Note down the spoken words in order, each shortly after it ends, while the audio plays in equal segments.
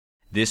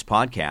This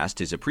podcast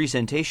is a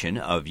presentation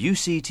of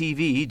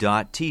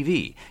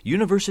UCTV.tv,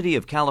 University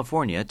of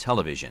California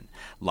Television.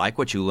 Like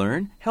what you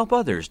learn? Help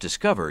others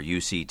discover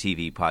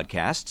UCTV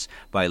podcasts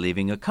by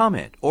leaving a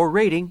comment or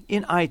rating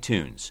in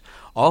iTunes.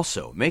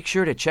 Also, make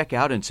sure to check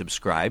out and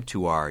subscribe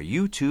to our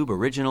YouTube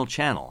original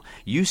channel,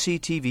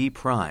 UCTV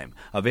Prime,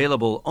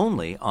 available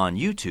only on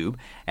YouTube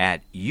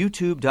at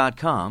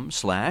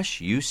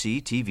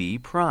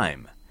youtube.com/UCTV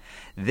Prime.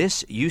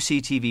 This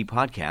UCTV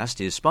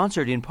podcast is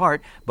sponsored in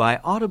part by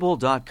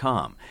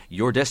Audible.com,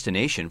 your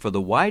destination for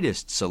the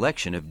widest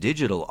selection of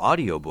digital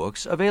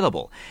audiobooks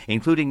available,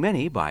 including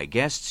many by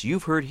guests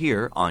you've heard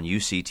here on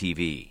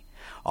UCTV.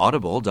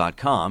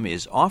 Audible.com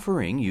is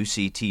offering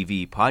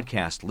UCTV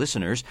podcast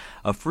listeners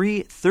a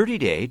free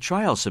 30-day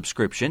trial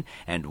subscription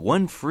and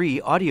one free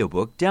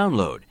audiobook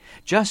download.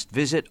 Just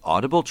visit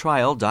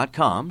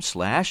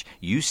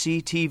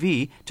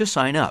audibletrial.com/UCTV to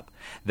sign up.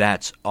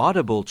 That's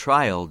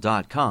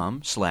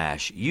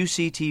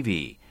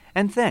audibletrial.com/UCTV.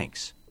 And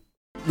thanks.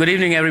 Good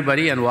evening,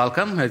 everybody, and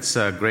welcome. It's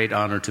a great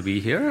honor to be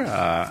here,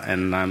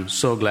 and I'm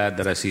so glad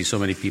that I see so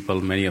many people,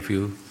 many of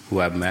you who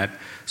I've met.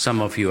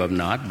 Some of you have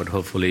not, but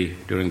hopefully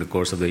during the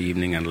course of the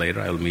evening and later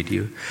I'll meet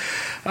you.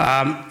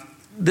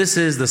 This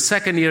is the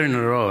second year in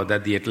a row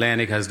that the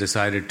Atlantic has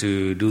decided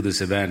to do this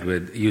event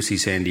with UC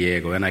San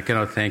Diego, and I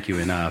cannot thank you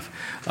enough,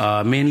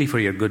 mainly for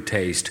your good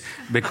taste,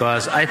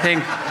 because I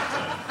think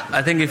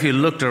if you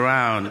looked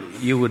around,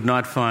 you would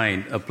not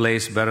find a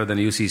place better than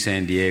UC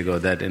San Diego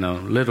that,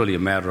 literally a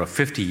matter of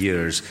 50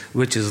 years,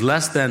 which is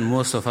less than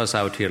most of us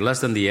out here,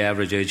 less than the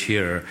average age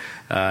here,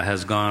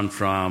 has gone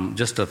from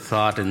just a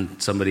thought in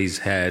somebody's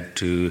head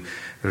to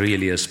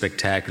really a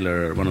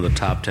spectacular, one of the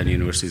top 10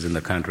 universities in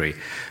the country.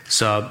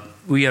 So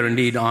we are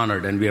indeed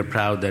honored, and we are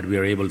proud that we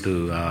are able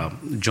to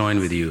join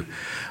with you.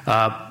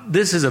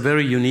 This is a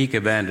very unique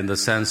event in the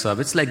sense of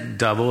it's like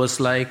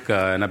Davos-like,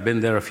 and I've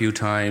been there a few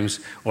times,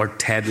 or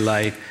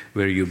TED-like,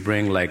 where you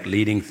bring like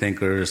leading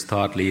thinkers,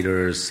 thought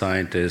leaders,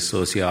 scientists,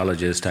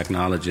 sociologists,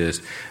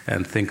 technologists,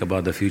 and think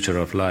about the future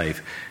of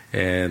life.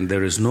 And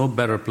there is no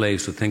better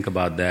place to think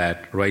about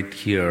that right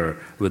here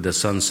with the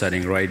sun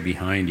setting right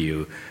behind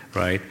you,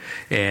 right?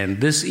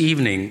 And this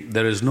evening,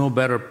 there is no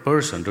better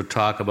person to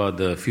talk about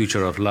the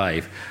future of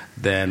life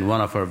than one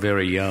of our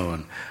very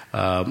own,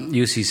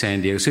 UC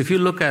San Diego. So if you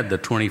look at the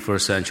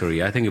 21st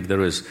century, I think if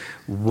there is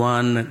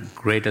one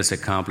greatest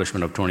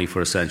accomplishment of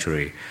 21st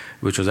century,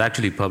 which was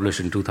actually published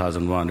in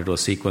 2001, it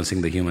was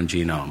sequencing the human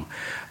genome,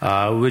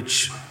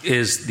 which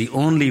is the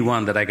only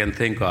one that I can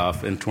think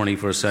of in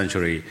 21st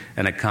century,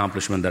 an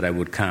accomplishment that I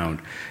would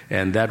count.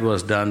 And that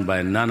was done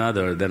by none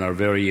other than our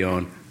very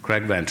own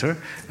Craig Venter.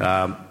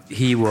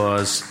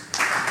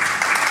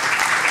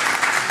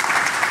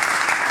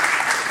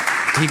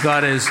 He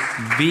got his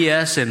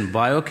BS in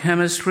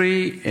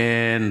biochemistry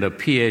and a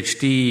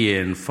PhD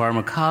in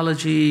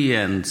pharmacology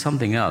and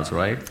something else,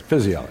 right?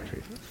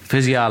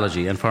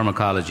 Physiology and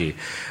pharmacology.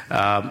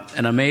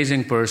 An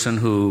amazing person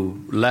who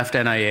left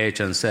NIH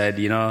and said,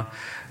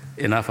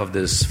 enough of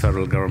this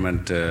federal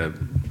government,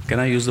 can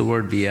I use the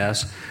word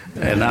BS?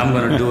 And I'm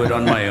going to do it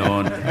on my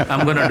own.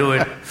 I'm going to do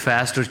it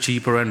faster,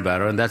 cheaper, and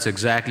better. And that's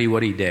exactly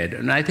what he did.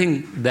 And I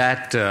think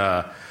that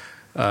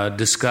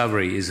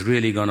discovery is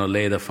really going to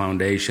lay the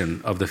foundation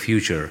of the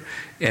future.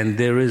 And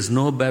there is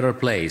no better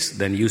place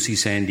than UC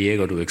San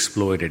Diego to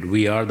exploit it.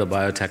 We are the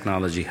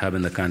biotechnology hub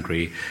in the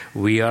country.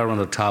 We are one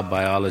of the top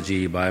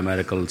biology,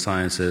 biomedical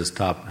sciences,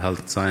 top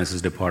health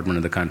sciences department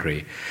in the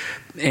country.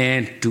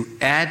 And to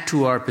add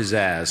to our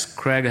pizzazz,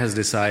 Craig has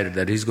decided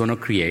that he's going to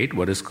create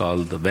what is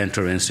called the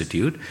Venter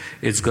Institute.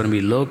 It's going to be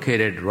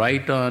located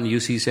right on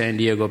UC San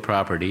Diego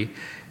property,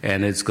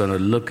 and it's going to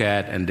look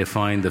at and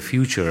define the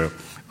future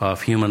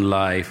of human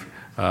life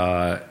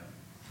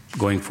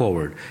going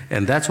forward.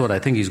 And that's what I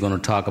think he's going to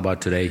talk about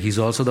today. He's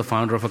also the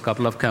founder of a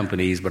couple of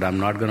companies, but I'm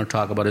not going to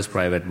talk about his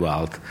private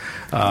wealth.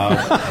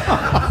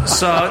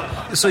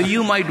 So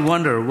you might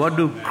wonder,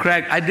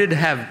 I did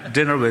have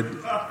dinner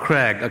with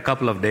Craig a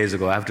couple of days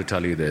ago. I have to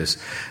tell you this.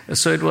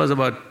 So it was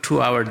about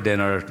 2-hour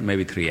dinner,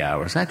 maybe 3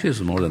 hours. Actually, it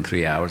was more than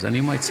 3 hours. And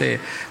you might say,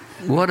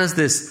 what does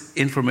this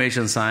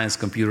information science,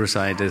 computer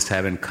scientist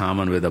have in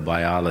common with a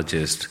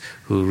biologist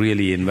who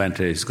really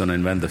is going to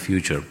invent the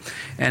future?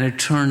 And it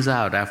turns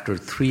out, after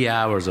 3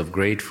 hours of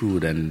great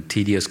food and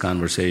tedious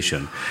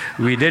conversation,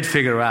 we did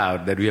figure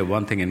out that we have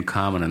one thing in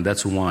common, and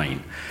that's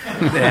wine.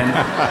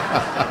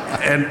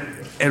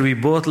 And we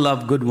both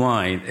love good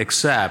wine,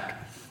 except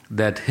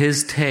that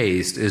his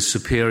taste is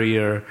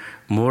superior,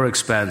 more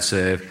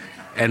expensive,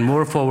 and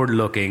more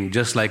forward-looking,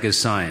 just like his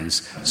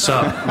science.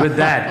 So with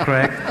that,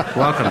 Craig,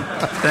 welcome.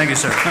 Thank you,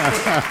 sir.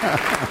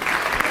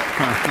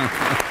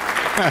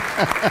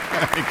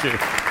 Thank you.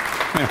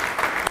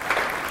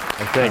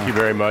 And thank you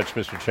very much,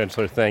 Mr.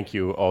 Chancellor. Thank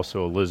you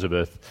also,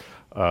 Elizabeth.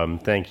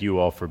 Thank you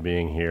all for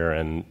being here.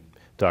 And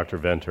Dr.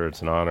 Venter,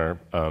 it's an honor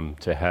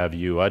to have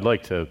you. I'd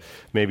like to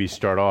maybe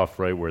start off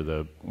right where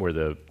the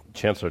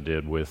Chancellor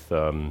did with...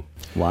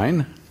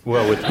 wine?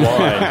 Well, with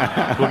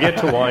wine. We'll get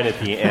to wine at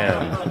the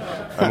end.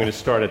 I'm going to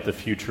start at the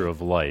future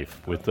of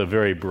life with a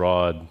very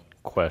broad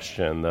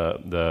question.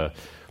 The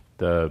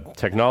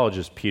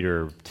technologist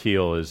Peter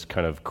Thiel has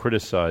kind of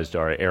criticized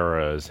our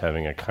era as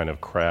having a kind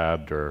of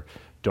crabbed or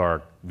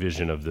dark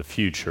vision of the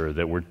future,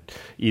 that we're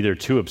either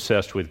too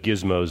obsessed with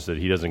gizmos that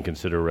he doesn't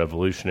consider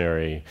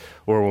revolutionary,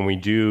 or when we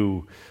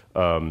do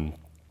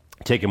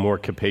take a more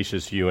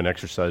capacious view and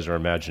exercise our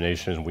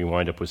imagination, we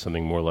wind up with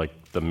something more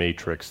like The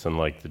Matrix than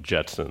like the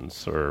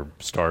Jetsons or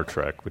Star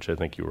Trek, which I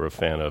think you were a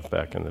fan of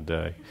back in the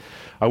day.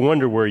 I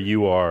wonder where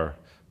you are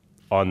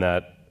on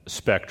that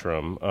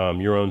spectrum,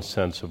 your own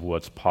sense of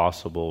what's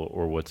possible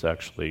or what's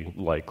actually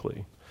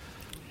likely.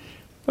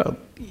 Well,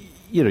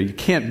 you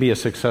can't be a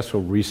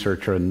successful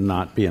researcher and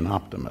not be an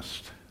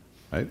optimist,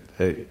 right?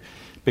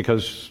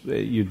 Because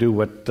you do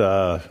what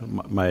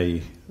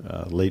my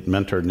late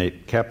mentor,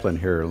 Nate Kaplan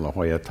here in La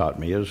Jolla, taught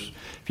me, is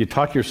if you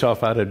talk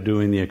yourself out of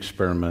doing the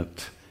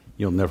experiment,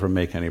 you'll never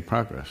make any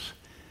progress.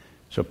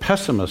 So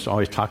pessimists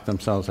always talk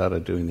themselves out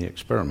of doing the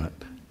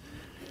experiment.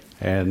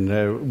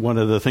 And one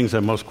of the things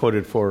I'm most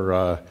quoted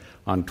for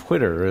on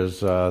Twitter is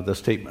the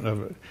statement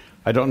of,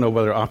 I don't know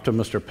whether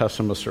optimists or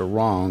pessimists are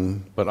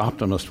wrong, but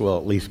optimists will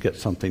at least get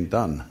something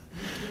done.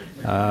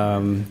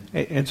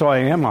 And so I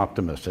am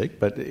optimistic,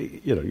 but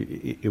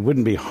it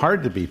wouldn't be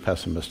hard to be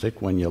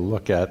pessimistic when you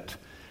look at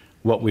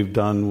what we've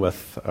done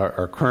with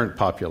our current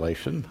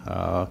population.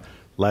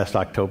 Last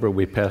October,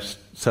 we passed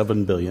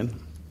 7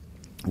 billion.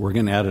 We're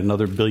going to add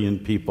another billion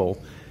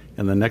people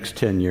in the next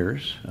 10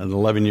 years, and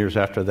 11 years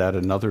after that,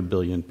 another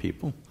billion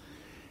people.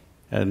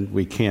 And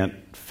we can't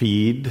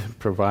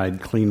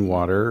provide clean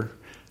water,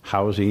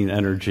 housing,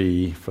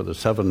 energy for the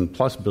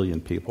 7+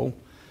 billion people.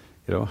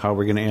 How are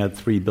we going to add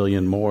 3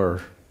 billion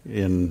more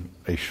in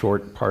a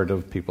short part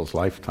of people's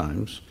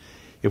lifetimes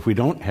if we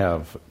don't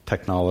have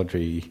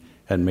technology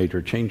and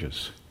major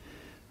changes?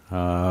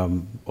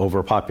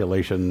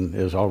 Overpopulation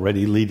is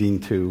already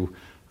leading to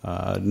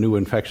new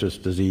infectious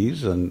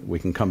disease, and we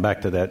can come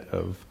back to that,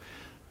 of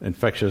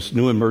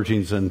new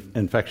emerging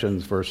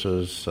infections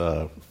versus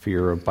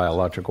fear of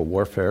biological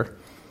warfare.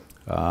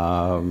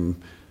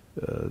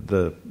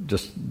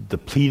 Just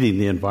depleting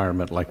the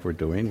environment like we're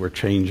doing. We're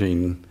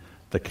changing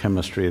the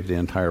chemistry of the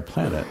entire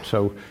planet.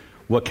 So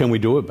what can we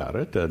do about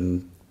it?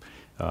 And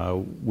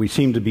we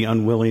seem to be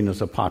unwilling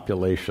as a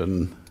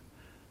population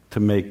to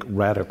make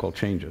radical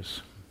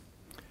changes.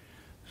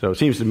 So it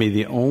seems to me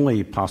the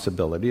only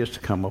possibility is to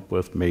come up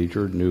with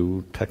major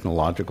new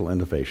technological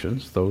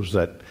innovations, those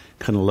that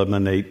can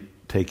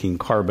eliminate taking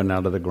carbon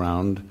out of the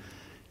ground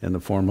in the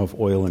form of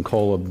oil and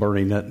coal and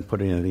burning it and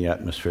putting it in the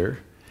atmosphere,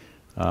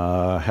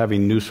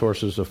 having new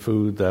sources of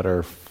food that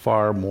are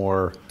far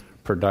more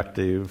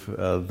productive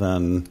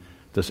than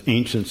this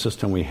ancient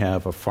system we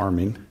have of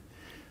farming,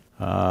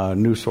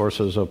 new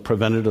sources of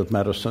preventative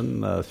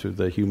medicine through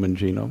the human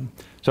genome.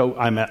 So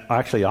I'm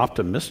actually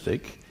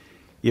optimistic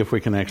if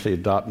we can actually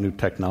adopt new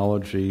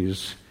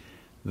technologies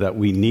that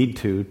we need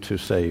to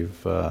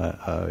save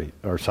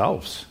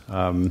ourselves.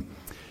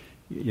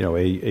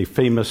 A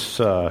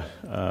famous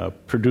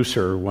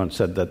producer once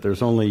said that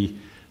there's only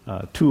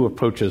two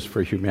approaches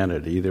for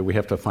humanity. Either we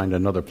have to find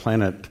another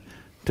planet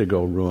to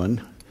go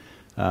ruin,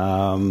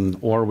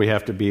 or we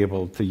have to be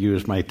able to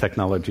use my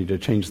technology to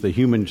change the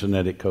human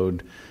genetic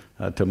code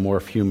to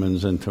morph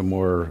humans into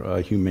more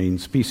humane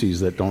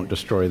species that don't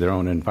destroy their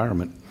own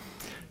environment.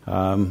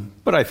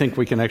 But I think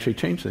we can actually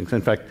change things.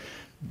 In fact,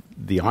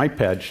 the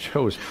iPad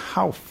shows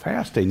how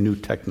fast a new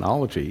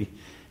technology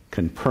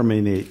can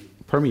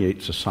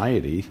permeate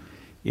society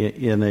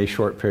in a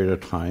short period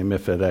of time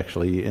if it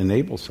actually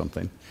enables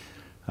something.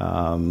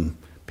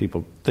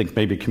 People think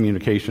maybe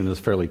communication is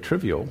fairly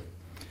trivial,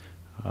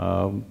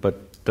 but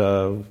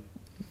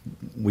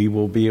we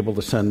will be able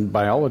to send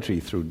biology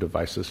through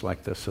devices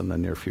like this in the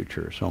near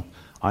future. So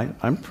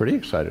I'm pretty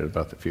excited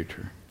about the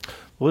future.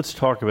 Well, let's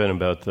talk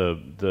about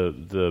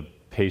the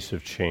pace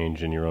of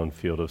change in your own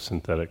field of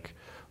synthetic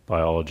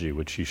biology,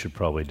 which you should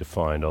probably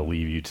define. I'll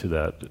leave you to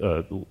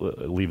that.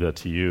 Leave that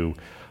to you.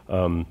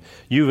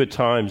 You've at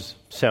times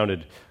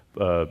sounded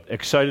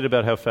excited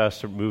about how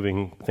fast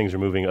things are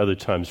moving, other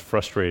times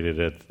frustrated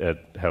at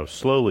how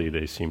slowly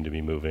they seem to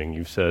be moving.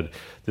 You've said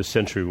this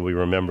century will be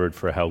remembered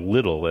for how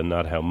little and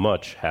not how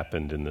much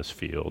happened in this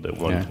field at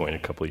one point a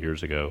couple of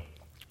years ago.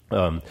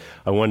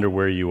 I wonder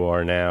where you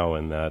are now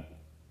in that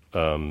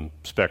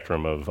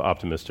spectrum of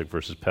optimistic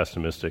versus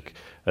pessimistic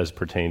as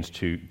pertains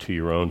to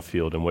your own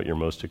field and what you're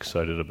most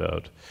excited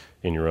about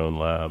in your own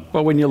lab.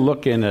 Well, when you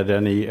look in at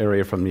any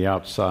area from the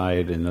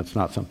outside and it's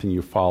not something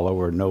you follow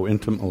or know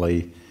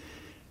intimately,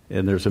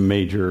 and there's a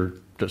major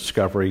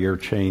discovery or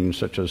change,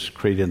 such as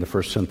creating the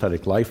first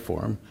synthetic life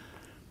form,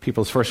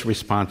 people's first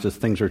response is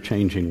things are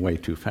changing way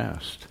too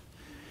fast.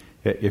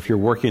 If you're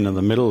working in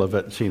the middle of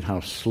it and seeing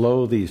how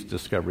slow these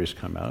discoveries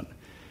come out,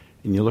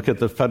 and you look at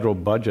the federal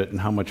budget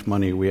and how much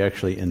money we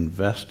actually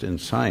invest in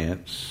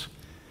science,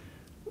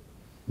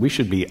 we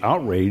should be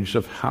outraged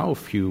of how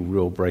few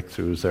real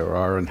breakthroughs there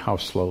are and how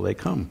slow they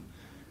come.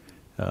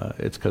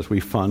 It's because we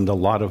fund a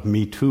lot of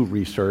Me Too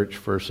research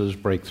versus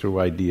breakthrough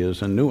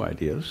ideas and new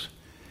ideas.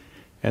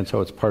 And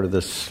so it's part of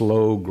this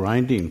slow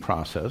grinding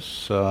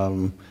process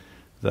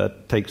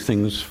that takes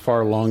things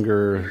far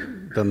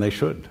longer than they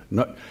should.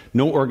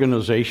 No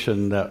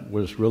organization that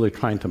was really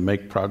trying to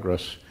make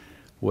progress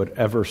would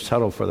ever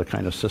settle for the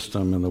kind of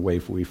system and the way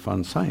we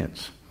fund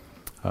science.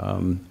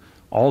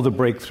 All the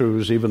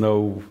breakthroughs, even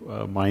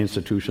though my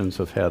institutions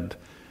have had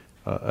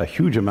a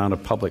huge amount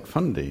of public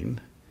funding,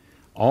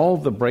 all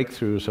the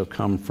breakthroughs have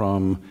come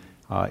from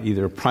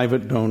either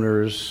private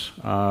donors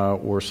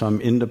or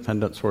some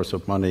independent source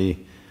of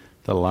money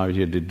that allows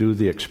you to do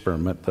the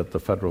experiment that the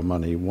federal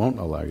money won't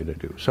allow you to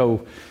do.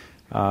 So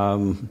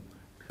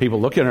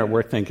people looking at our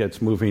work think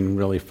it's moving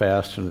really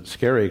fast, and it's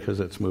scary because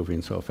it's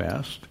moving so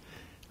fast.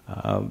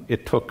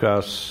 It took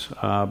us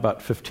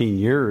about 15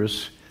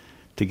 years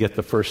to get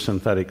the first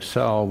synthetic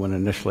cell, when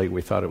initially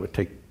we thought it would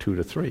take 2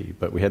 to 3.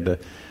 But we had to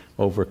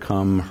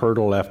overcome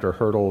hurdle after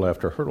hurdle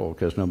after hurdle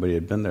because nobody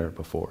had been there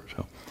before.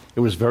 So it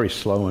was very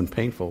slow and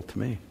painful to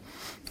me.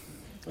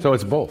 So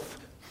it's both.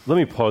 Let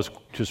me pause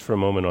just for a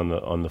moment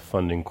on the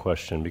funding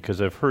question,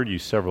 because I've heard you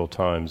several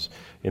times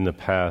in the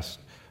past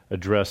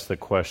address the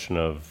question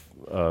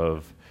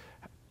of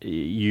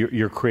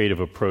your creative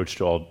approach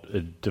to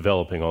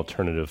developing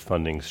alternative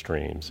funding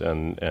streams,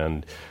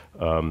 and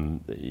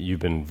you've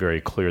been very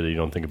clear that you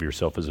don't think of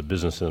yourself as a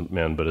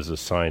businessman, but as a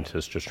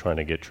scientist just trying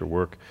to get your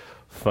work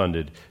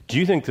funded. Do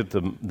you think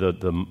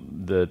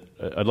that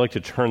I'd like to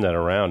turn that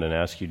around and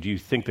ask you, do you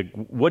think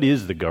what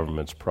is the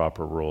government's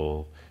proper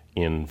role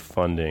in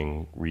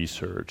funding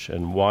research,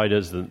 and why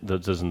doesn't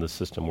the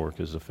system work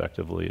as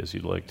effectively as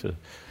you'd like to?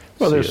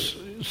 Well, there's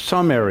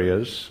some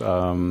areas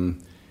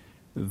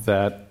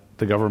that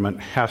the government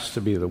has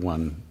to be the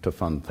one to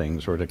fund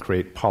things or to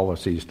create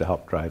policies to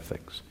help drive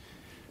things.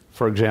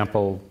 For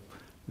example,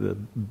 the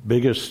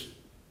biggest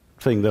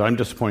thing that I'm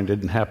disappointed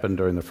didn't happen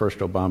during the first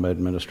Obama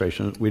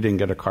administration, we didn't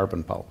get a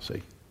carbon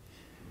policy.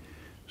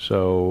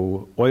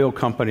 So oil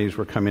companies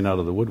were coming out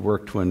of the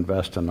woodwork to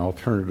invest in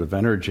alternative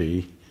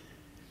energy.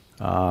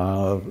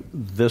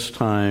 This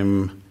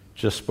time,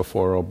 just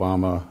before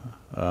Obama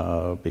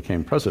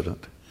became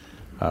president,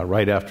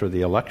 right after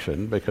the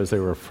election, because they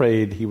were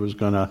afraid he was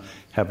going to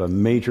have a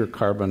major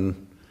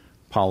carbon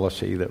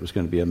policy that was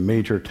going to be a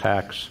major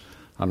tax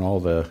on all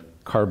the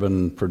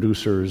carbon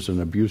producers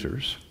and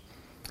abusers.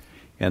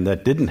 And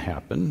that didn't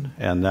happen,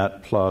 and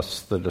that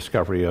plus the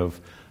discovery of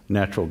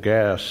natural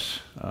gas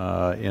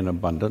in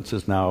abundance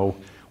is now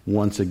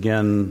once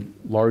again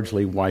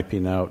largely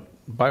wiping out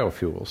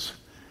biofuels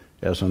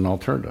as an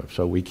alternative.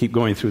 So we keep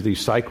going through these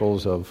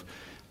cycles of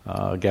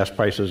gas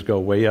prices go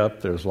way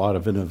up, there's a lot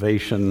of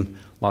innovation,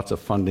 lots of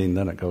funding,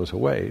 then it goes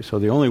away. So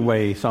the only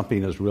way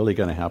something is really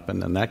going to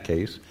happen in that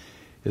case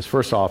is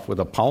first off with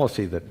a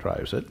policy that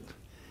drives it,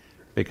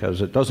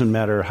 because it doesn't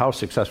matter how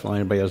successful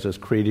anybody is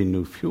creating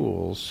new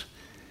fuels,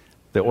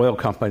 the oil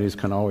companies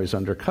can always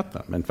undercut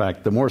them. In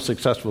fact, the more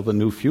successful the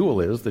new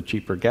fuel is, the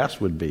cheaper gas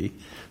would be.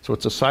 So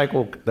it's a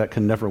cycle that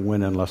can never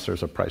win unless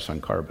there's a price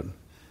on carbon.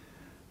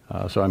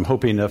 So I'm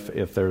hoping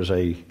if there's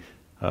a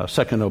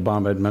second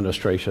Obama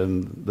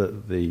administration,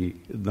 the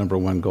number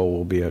one goal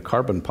will be a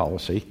carbon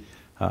policy,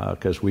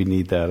 because we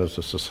need that as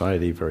a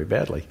society very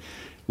badly.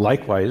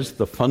 Likewise,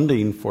 the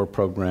funding for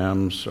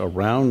programs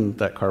around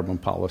that carbon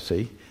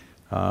policy,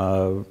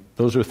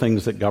 those are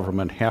things that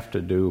government have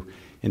to do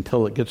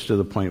until it gets to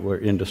the point where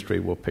industry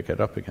will pick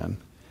it up again.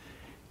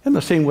 And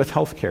the same with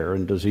healthcare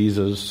and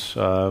diseases.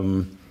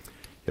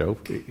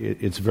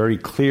 It's very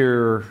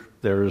clear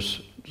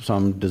there's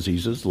some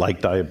diseases like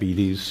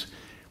diabetes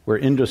where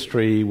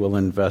industry will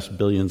invest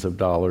billions of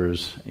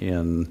dollars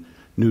in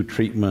new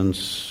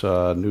treatments,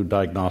 new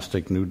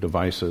diagnostic, new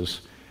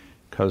devices,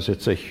 because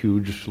it's a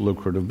huge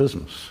lucrative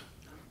business.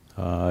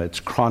 It's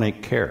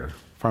chronic care.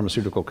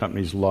 Pharmaceutical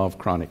companies love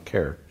chronic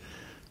care.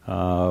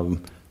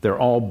 They're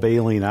all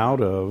bailing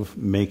out of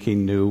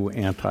making new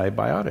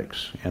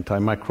antibiotics,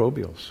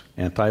 antimicrobials,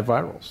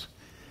 antivirals,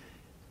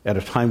 at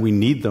a time we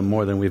need them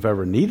more than we've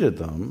ever needed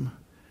them,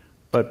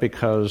 but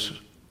because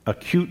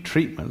acute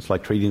treatments,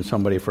 like treating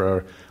somebody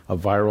for a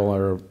viral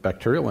or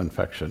bacterial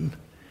infection,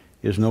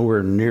 is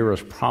nowhere near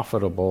as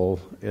profitable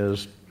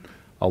as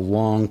a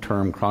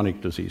long-term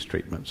chronic disease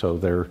treatment. So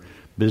their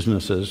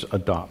businesses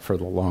adopt for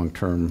the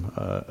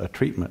long-term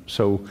treatment.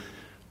 So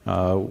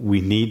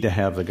we need to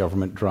have the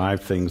government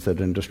drive things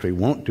that industry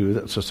won't do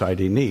that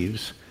society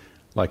needs,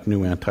 like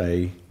new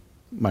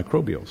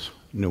antimicrobials,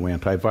 new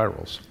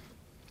antivirals.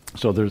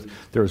 So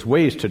there's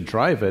ways to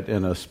drive it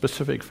in a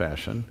specific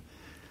fashion.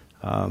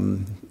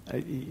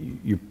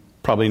 You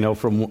probably know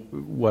from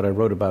what I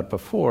wrote about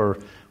before,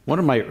 one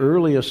of my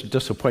earliest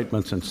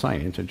disappointments in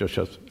science, and just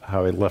shows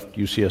how I left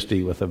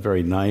UCSD with a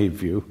very naive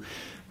view,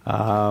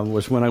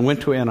 was when I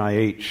went to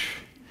NIH.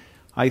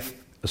 I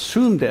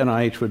assumed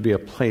NIH would be a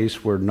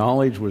place where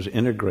knowledge was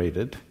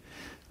integrated,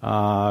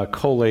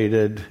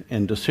 collated,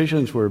 and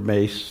decisions were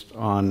based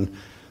on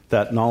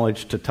that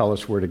knowledge to tell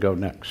us where to go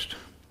next.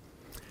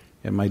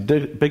 And my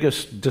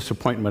biggest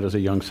disappointment as a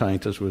young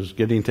scientist was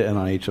getting to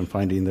NIH and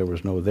finding there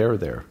was no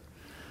there.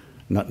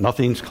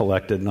 Nothing's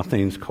collected,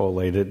 nothing's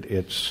collated.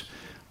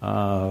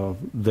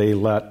 They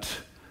let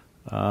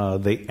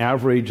the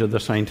average of the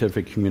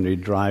scientific community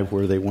drive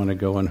where they want to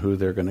go and who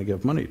they're going to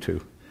give money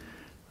to.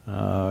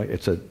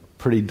 It's a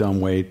pretty dumb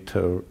way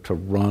to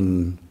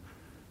run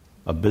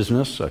a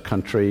business, a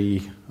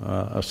country,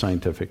 a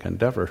scientific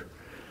endeavor.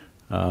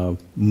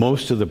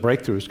 Most of the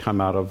breakthroughs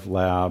come out of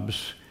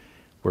labs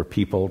where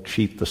people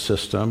cheat the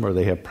system, or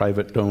they have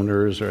private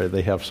donors, or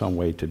they have some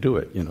way to do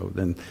it.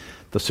 Then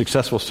the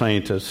successful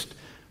scientists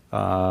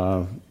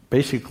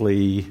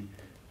basically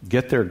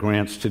get their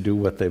grants to do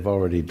what they've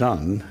already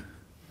done,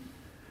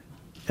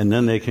 and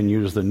then they can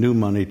use the new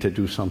money to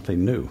do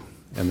something new,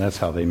 and that's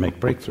how they make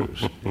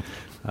breakthroughs.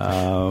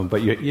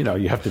 But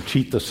you have to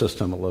cheat the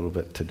system a little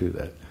bit to do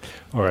that.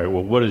 All right.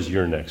 Well, what is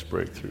your next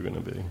breakthrough going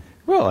to be?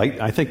 Well,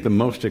 I think the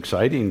most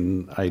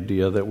exciting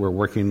idea that we're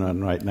working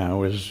on right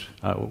now is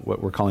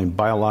what we're calling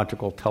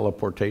biological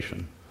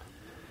teleportation.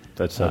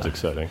 That sounds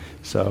exciting.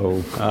 So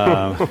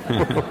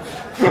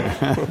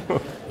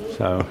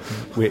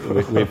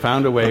we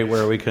found a way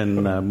where we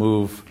can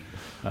move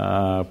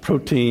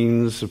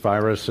proteins,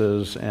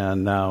 viruses,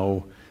 and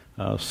now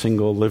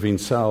single living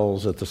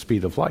cells at the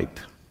speed of light.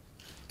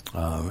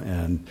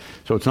 And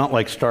so it's not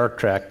like Star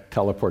Trek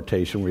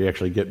teleportation where you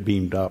actually get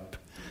beamed up,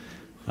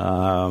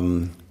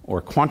 or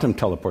quantum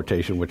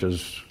teleportation, which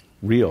is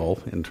real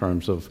in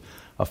terms of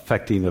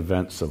affecting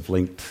events of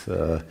linked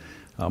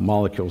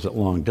molecules at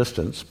long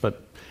distance.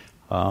 But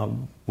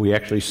we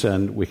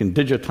can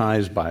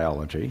digitize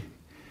biology,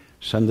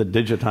 send the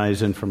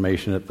digitized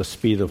information at the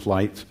speed of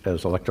light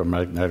as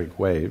electromagnetic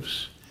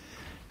waves,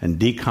 and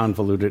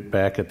deconvolute it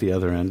back at the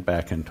other end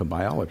back into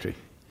biology.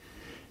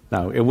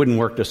 Now, it wouldn't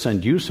work to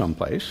send you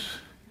someplace,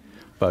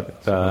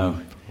 but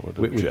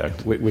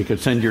we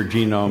could send your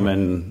genome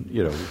and,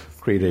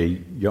 create a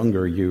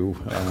younger you.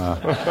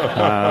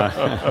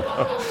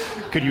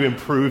 Could you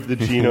improve the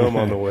genome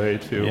on the way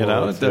to?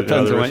 It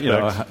depends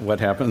on what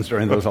happens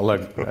during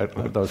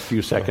those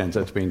few seconds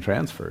that's being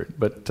transferred.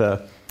 But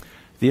the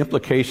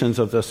implications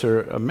of this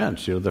are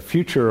immense. The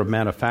future of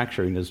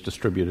manufacturing is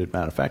distributed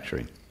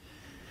manufacturing.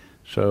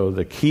 So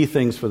the key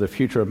things for the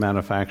future of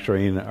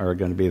manufacturing are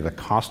going to be the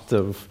cost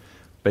of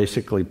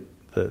basically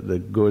the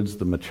goods,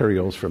 the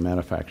materials for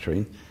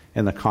manufacturing,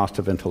 and the cost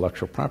of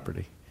intellectual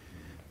property.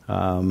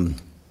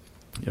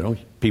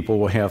 People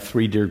will have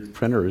 3D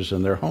printers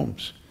in their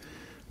homes.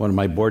 One of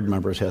my board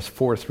members has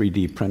 4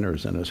 3D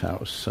printers in his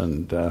house,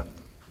 and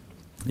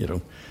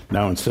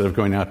now instead of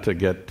going out to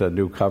get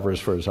new covers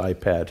for his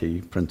iPad,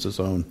 he prints his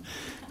own.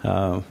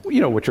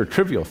 Which are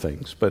trivial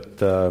things, but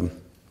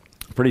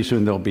pretty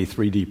soon there'll be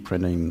 3D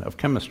printing of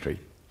chemistry.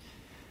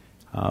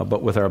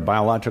 But with our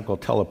biological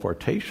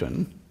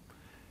teleportation,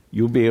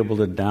 you'll be able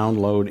to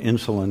download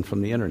insulin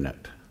from the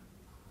internet.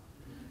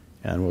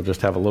 And we'll just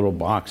have a little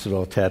box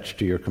that'll attach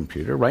to your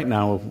computer. Right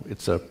now,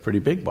 it's a pretty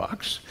big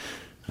box.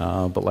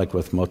 But like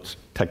with most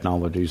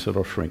technologies,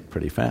 it'll shrink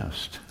pretty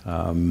fast.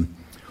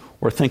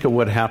 Or think of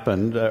what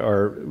happened,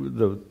 or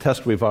the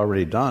test we've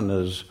already done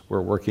is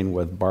we're working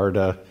with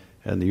BARDA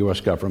and the U.S.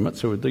 government.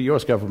 So the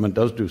U.S. government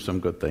does do some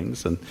good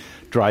things and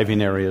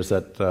driving areas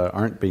that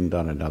aren't being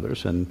done in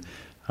others. And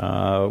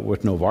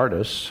with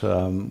Novartis,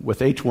 with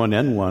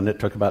H1N1, it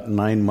took about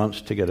 9 months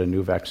to get a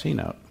new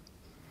vaccine out.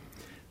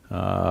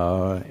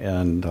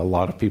 And a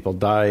lot of people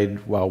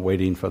died while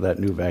waiting for that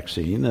new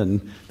vaccine,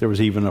 and there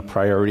was even a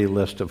priority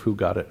list of who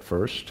got it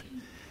first.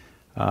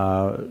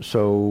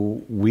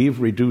 So we've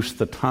reduced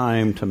the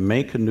time to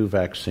make a new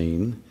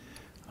vaccine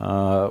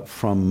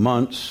from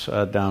months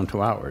down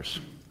to hours.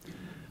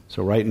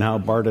 So right now,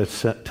 BARDA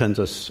sends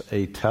us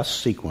a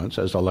test sequence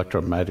as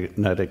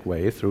electromagnetic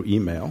wave through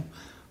email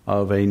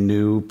of a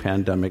new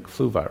pandemic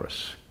flu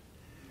virus.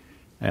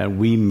 And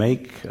we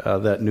make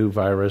that new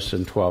virus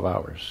in 12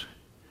 hours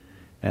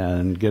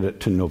and get it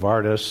to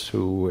Novartis,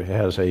 who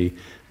has a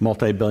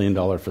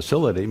multi-billion-dollar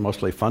facility,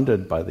 mostly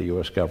funded by the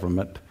U.S.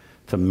 government,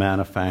 to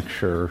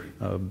manufacture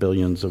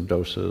billions of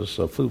doses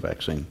of flu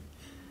vaccine.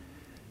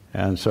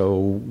 And so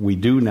we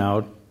do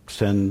now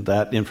send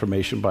that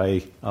information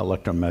by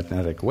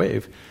electromagnetic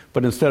wave,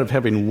 but instead of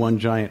having one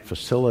giant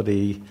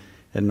facility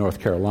in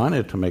North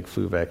Carolina to make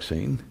flu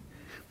vaccine,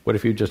 what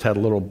if you just had a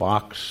little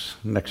box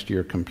next to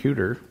your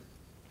computer,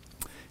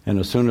 and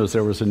as soon as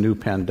there was a new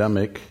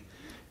pandemic,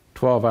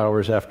 12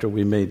 hours after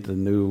we made the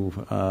new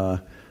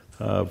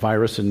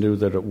virus and knew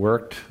that it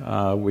worked,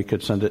 we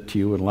could send it to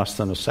you in less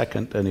than a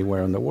second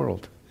anywhere in the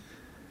world.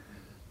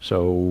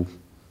 So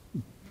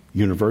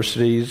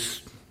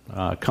universities,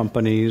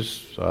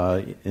 companies,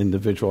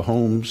 individual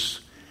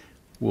homes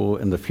will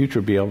in the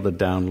future be able to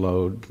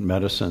download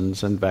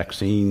medicines and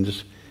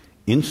vaccines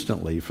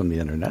instantly from the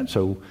internet.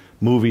 So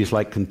movies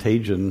like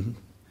Contagion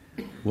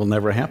will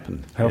never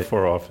happen. How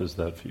far off is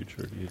that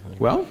future, do you think?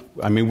 Well,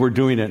 I mean, we're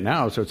doing it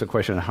now, so it's a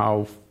question of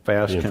how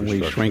fast can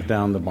we shrink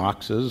down the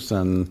boxes,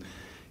 and,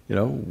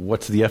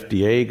 what's the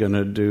FDA going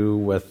to do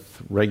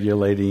with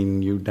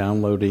regulating you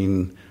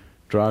downloading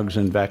drugs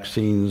and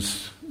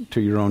vaccines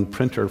to your own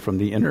printer from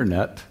the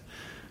internet?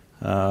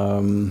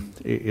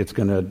 It's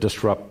going to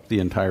disrupt the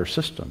entire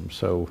system,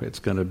 so it's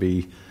going to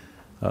be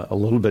a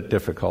little bit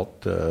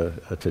difficult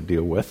to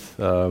deal with.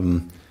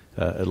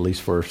 at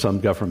least for some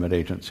government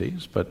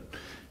agencies. But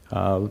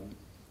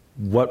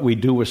what we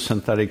do with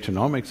synthetic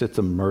genomics, it's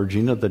a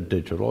merging of the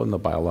digital and the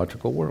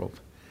biological world.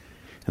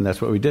 And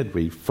that's what we did.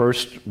 We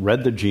first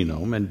read the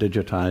genome and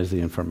digitized the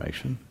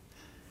information.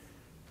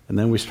 And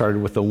then we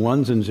started with the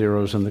ones and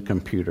zeros in the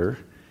computer,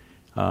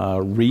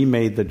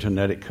 remade the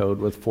genetic code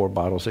with 4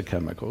 bottles of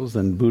chemicals,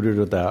 then booted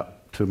it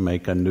out to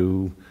make a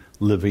new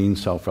living,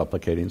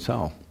 self-replicating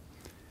cell.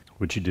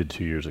 Which you did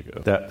 2 years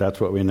ago.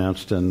 That's what we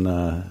announced in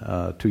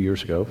 2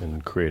 years ago.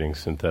 And creating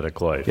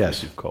synthetic life, yes,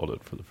 as you've called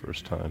it for the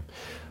first time.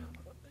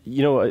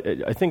 You know,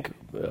 I think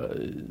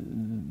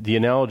the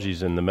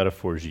analogies and the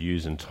metaphors you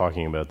use in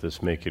talking about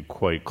this make it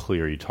quite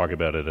clear. You talk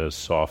about it as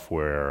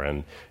software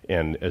and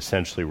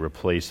essentially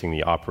replacing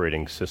the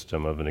operating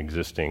system of an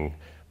existing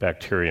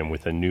bacterium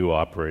with a new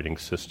operating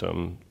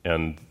system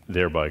and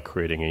thereby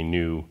creating a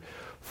new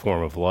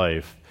form of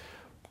life.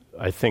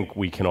 I think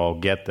we can all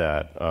get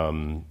that,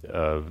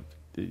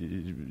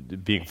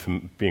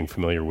 being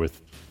familiar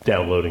with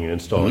downloading and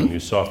installing new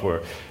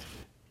software.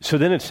 So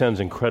then it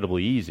sounds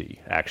incredibly easy,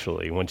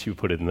 actually. Once you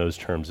put it in those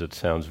terms, it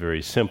sounds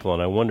very simple.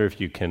 And I wonder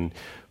if you can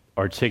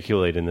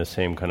articulate in the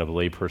same kind of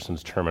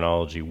layperson's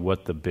terminology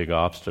what the big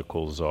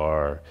obstacles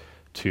are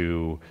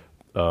to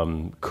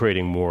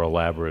creating more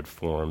elaborate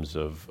forms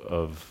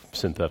of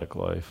synthetic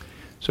life.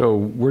 So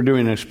we're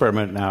doing an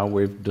experiment now.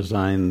 We've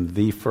designed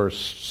the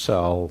first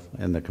cell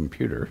in the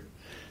computer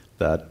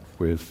that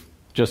we've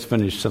just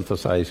finished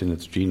synthesizing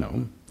its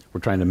genome.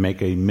 We're trying to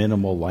make a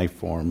minimal life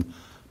form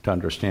to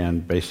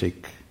understand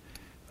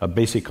a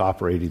basic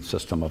operating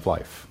system of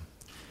life.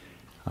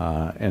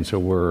 And so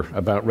we're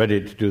about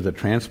ready to do the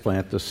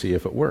transplant to see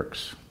if it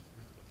works.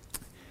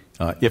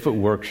 If it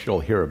works, you'll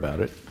hear about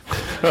it.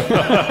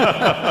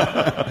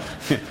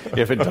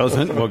 If it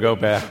doesn't, we'll go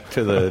back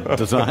to the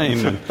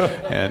design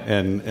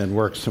and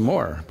work some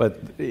more.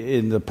 But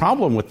the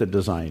problem with the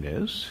design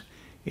is,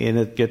 and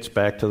it gets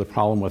back to the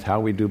problem with how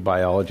we do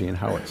biology and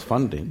how it's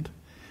funded,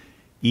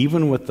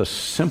 even with the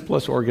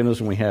simplest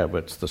organism we have,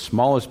 it's the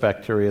smallest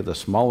bacteria, the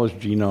smallest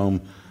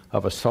genome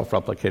of a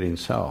self-replicating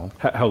cell.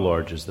 How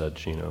large is that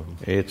genome?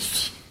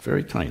 It's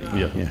very tiny.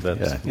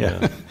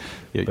 Yeah.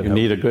 You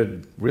need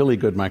a really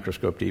good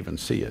microscope to even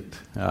see it.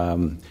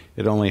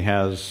 It only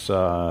has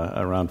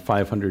around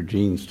 500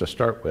 genes to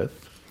start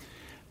with.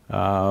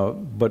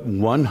 But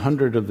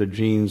 100 of the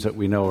genes that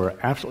we know are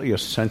absolutely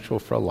essential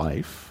for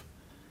life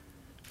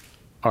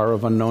are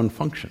of unknown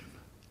function.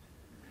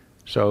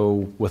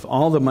 So with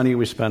all the money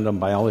we spend on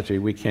biology,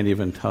 we can't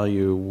even tell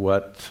you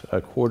what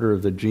a quarter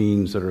of the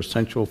genes that are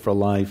essential for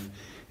life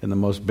in the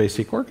most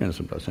basic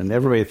organism does. And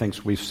everybody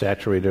thinks we've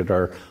saturated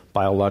our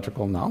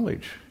biological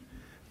knowledge.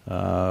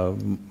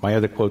 My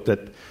other quote that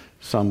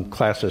some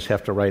classes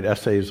have to write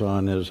essays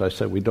on is, I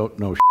said, we don't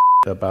know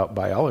about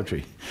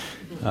biology.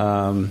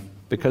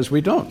 Because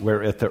we don't.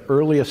 We're at the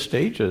earliest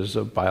stages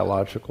of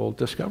biological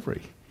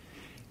discovery.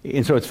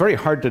 And so it's very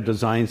hard to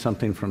design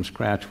something from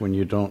scratch when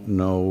you don't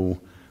know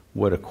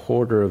what a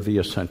quarter of the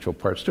essential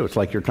parts do. It's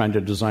like you're trying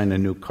to design a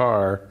new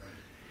car,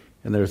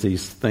 and there's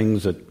these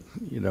things that,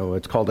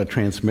 it's called a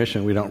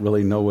transmission. We don't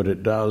really know what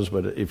it does,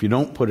 but if you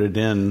don't put it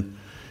in,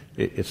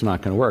 it's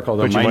not going to work.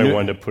 But you might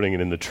wind up putting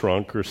it in the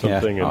trunk or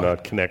something and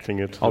not connecting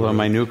it. Although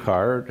my new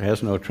car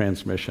has no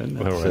transmission.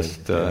 It's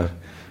just...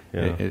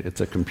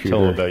 it's a computer.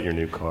 Tell about your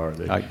new car.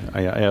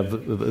 I have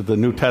the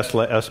new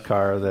Tesla S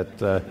car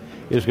that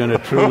is going to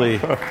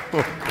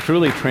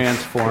truly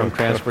transform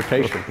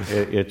transportation.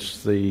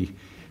 It's the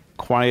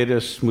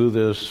quietest,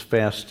 smoothest,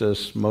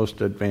 fastest, most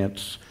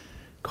advanced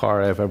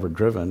car I've ever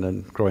driven.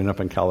 And growing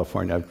up in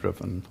California, I've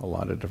driven a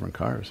lot of different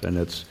cars, and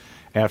it's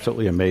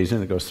absolutely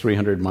amazing. It goes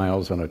 300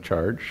 miles on a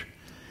charge.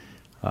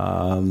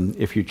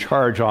 If you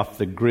charge off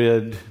the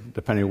grid,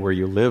 depending on where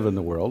you live in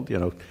the world,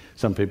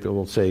 some people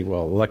will say,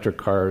 well, electric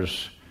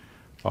cars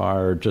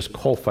are just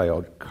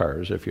coal-fired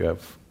cars if you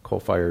have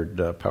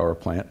coal-fired power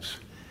plants.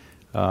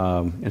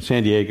 In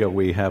San Diego,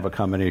 we have a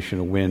combination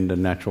of wind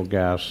and natural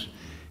gas,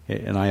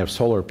 and I have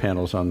solar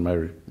panels on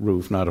my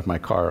roof, not of my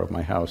car, of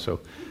my house, so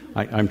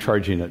I'm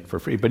charging it for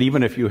free. But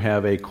even if you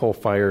have a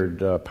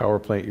coal-fired power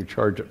plant you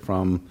charge it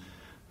from,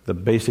 the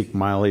basic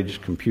mileage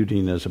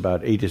computing is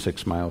about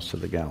 86 miles to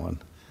the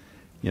gallon.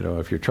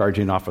 If you're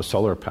charging off of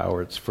solar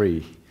power, it's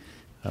free.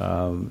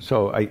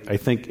 So I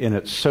think, and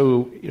it's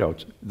so,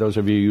 those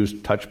of you who use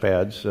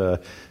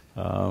touchpads,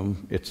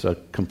 it's a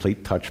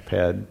complete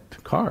touchpad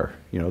car.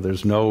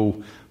 There's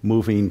no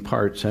moving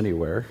parts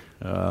anywhere.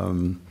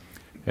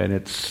 And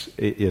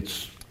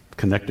it's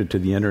connected to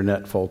the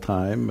internet full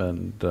time,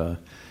 and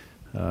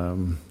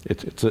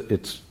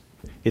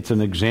it's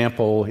an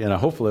example, and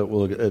hopefully it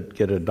will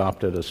get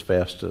adopted as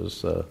fast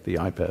as the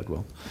iPad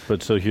will.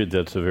 But so here,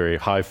 that's a very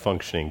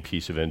high-functioning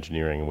piece of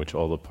engineering in which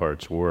all the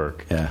parts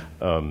work. Yeah.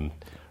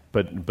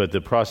 But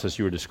the process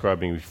you were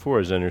describing before,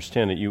 as I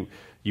understand it,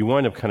 you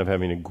wind up kind of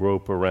having to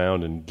grope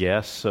around and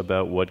guess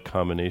about what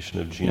combination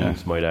of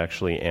genes might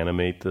actually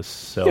animate the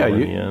cell in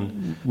the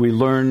end. We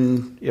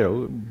learn,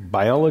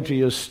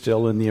 biology is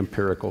still in the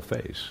empirical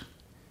phase.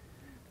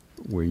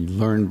 We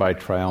learn by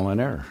trial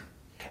and error.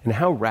 And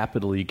how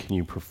rapidly can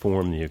you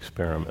perform the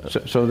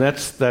experiment? So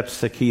that's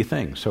the key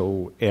thing.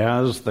 So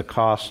as the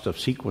cost of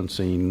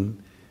sequencing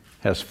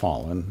has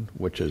fallen,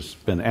 which has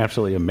been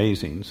absolutely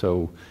amazing.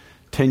 So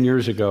 10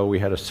 years ago, we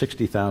had a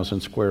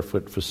 60,000 square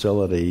foot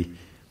facility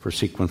for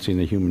sequencing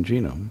the human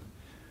genome.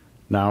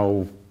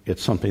 Now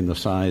it's something the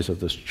size of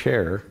this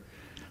chair,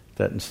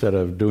 that instead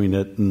of doing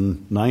it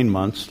in 9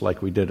 months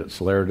like we did at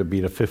Celera to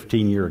beat a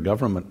 15-year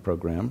government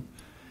program,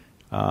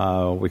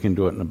 we can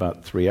do it in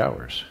about 3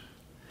 hours.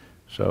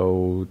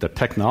 So the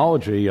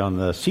technology on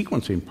the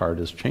sequencing part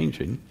is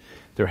changing.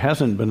 There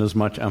hasn't been as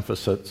much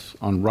emphasis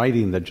on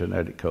writing the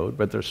genetic code,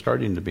 but there's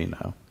starting to be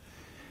now.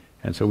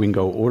 And so we can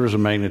go orders of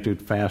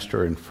magnitude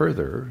faster and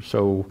further.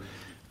 So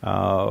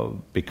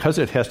because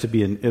it has to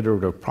be an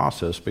iterative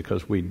process,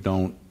 because we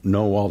don't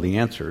know all the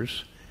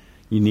answers,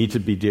 you need to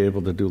be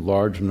able to do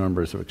large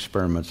numbers of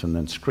experiments and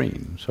then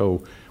screen.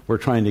 So we're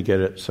trying to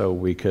get it so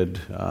we could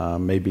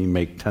maybe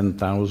make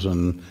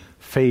 10,000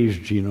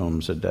 phage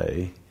genomes a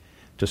day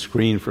to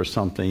screen for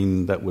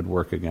something that would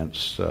work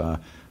against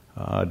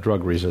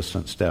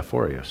drug-resistant Staph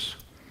aureus.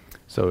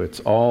 So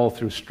it's all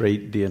through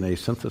straight DNA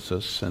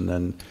synthesis, and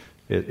then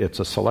it's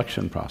a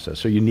selection process.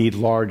 So you need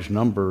large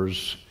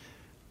numbers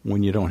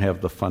when you don't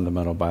have the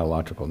fundamental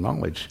biological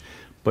knowledge.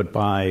 But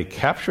by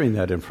capturing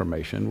that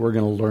information, we're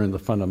going to learn the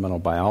fundamental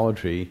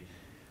biology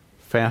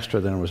faster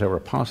than it was ever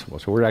possible.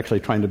 So we're actually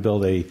trying to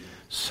build a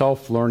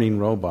self-learning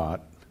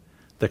robot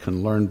that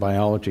can learn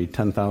biology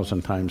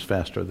 10,000 times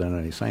faster than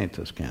any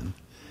scientist can,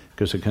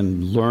 because it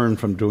can learn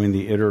from doing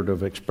the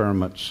iterative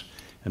experiments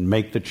and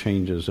make the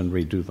changes and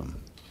redo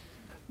them.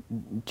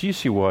 Do you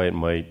see why it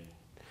might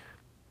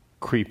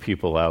creep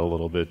people out a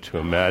little bit to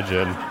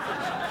imagine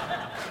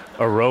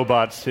a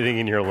robot sitting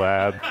in your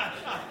lab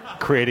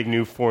creating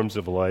new forms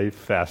of life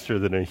faster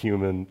than a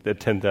human at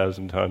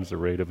 10,000 times the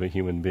rate of a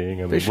human being?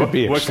 I mean, they should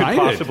be excited.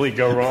 What could possibly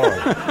go wrong,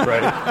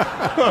 right?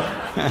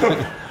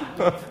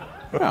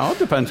 Well, it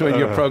depends what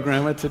you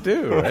program it to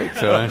do, right?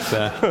 So it's,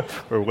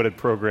 or what it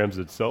programs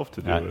itself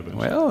to do.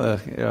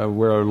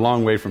 We're a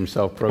long way from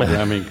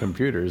self-programming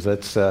computers.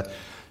 That's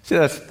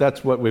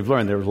what we've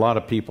learned. There was a lot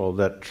of people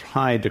that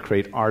tried to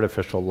create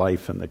artificial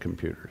life in the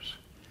computers,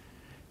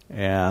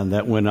 and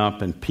that went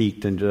up and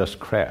peaked and just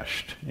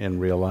crashed and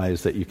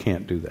realized that you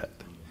can't do that.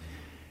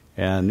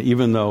 And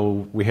even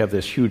though we have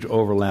this huge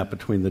overlap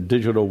between the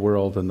digital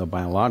world and the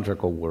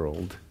biological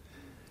world,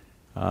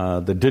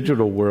 the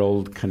digital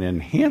world can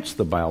enhance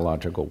the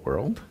biological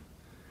world,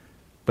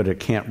 but it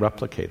can't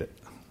replicate it.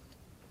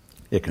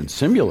 It can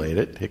simulate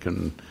it, it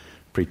can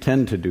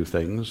pretend to do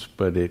things,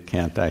 but it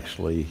can't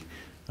actually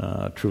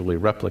truly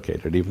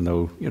replicate it, even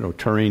though,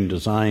 Turing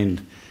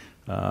designed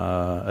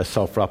a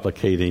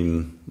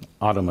self-replicating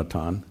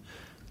automaton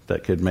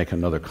that could make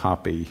another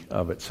copy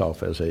of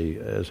itself as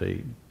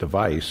a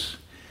device.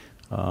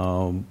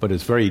 But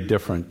it's very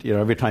different.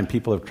 Every time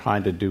people have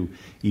tried to do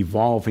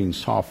evolving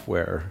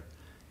software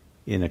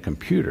in a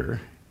computer,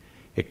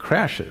 it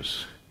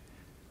crashes.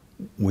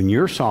 When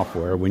your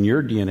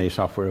DNA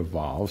software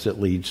evolves, it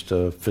leads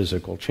to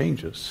physical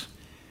changes.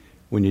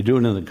 When you do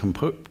it in the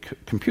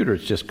computer,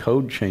 it's just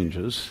code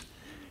changes,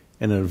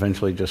 and it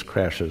eventually just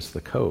crashes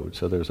the code.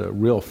 So there's a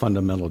real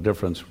fundamental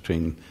difference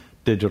between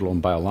digital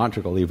and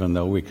biological, even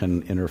though we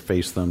can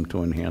interface them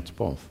to enhance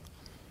both.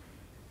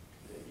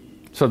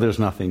 So there's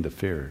nothing to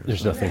fear.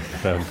 There's nothing.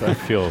 I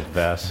feel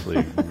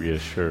vastly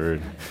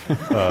reassured.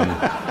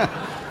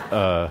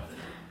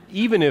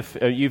 Even if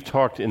you've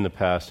talked in the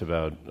past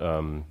about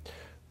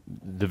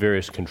the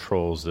various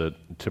controls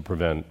to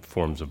prevent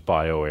forms of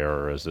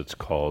bioerror, as it's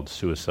called,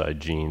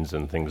 suicide genes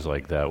and things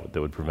like that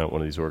would prevent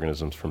one of these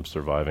organisms from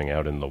surviving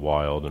out in the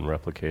wild and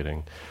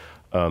replicating.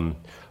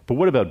 But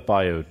what about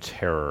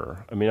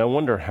bioterror? I mean, I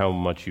wonder how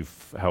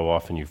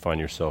often you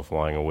find yourself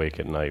lying awake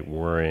at night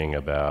worrying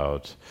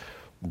about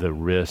the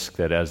risk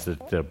that as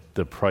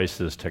the price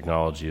of this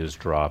technology has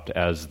dropped,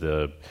 as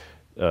the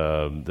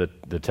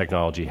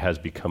technology has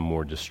become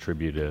more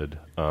distributed,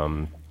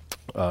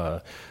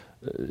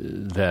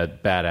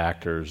 that bad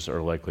actors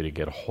are likely to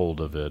get a hold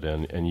of it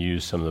and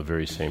use some of the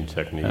very same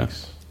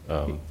techniques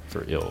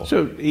for ill.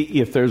 So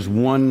if there's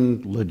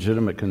one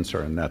legitimate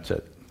concern, that's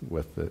it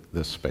with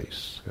this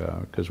space,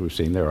 because we've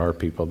seen there are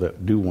people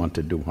that do want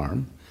to do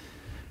harm.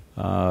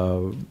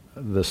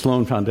 The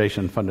Sloan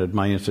Foundation funded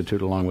my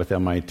institute along with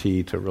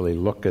MIT to really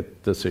look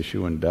at this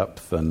issue in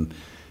depth, and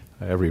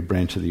every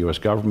branch of the U.S.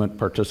 government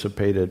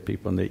participated.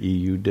 People in the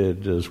EU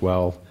did as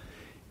well.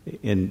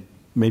 And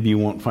maybe you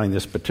won't find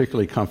this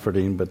particularly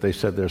comforting, but they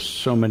said there's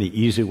so many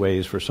easy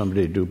ways for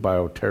somebody to do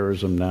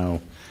bioterrorism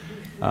now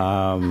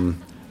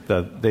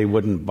that they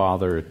wouldn't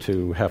bother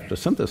to have to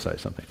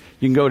synthesize something.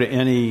 You can go to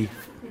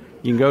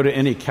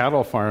any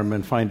cattle farm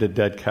and find a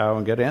dead cow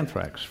and get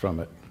anthrax from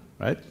it,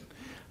 right?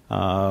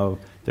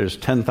 There's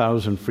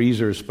 10,000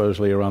 freezers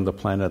supposedly around the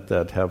planet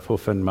that have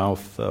hoof and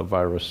mouth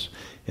virus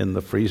in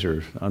the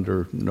freezer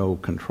under no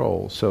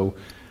control. So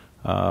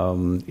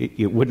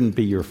it wouldn't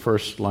be your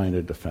first line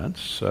of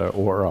defense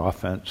or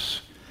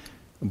offense.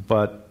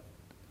 But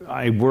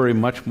I worry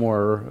much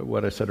more,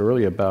 what I said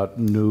earlier, about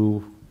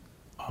new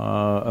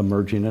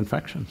emerging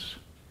infections.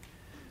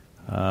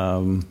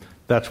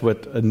 That's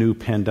what a new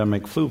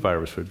pandemic flu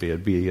virus would be.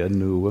 It'd be a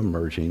new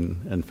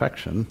emerging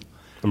infection.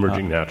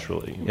 Emerging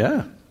naturally.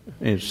 Yeah.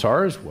 And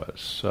SARS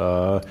was.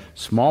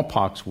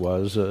 Smallpox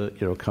was,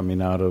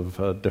 coming out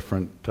of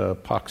different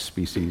pox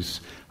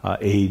species.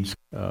 AIDS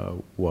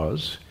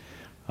was.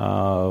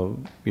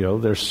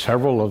 There's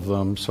several of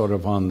them sort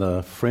of on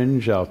the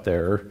fringe out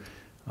there,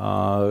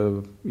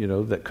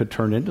 that could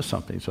turn into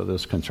something. So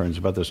there's concerns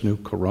about this new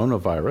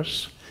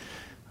coronavirus.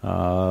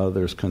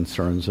 There's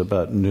concerns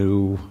about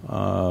new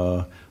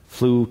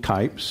flu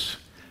types,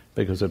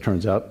 because it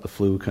turns out the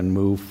flu can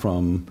move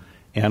from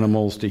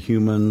animals to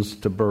humans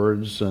to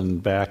birds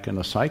and back in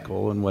a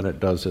cycle, and when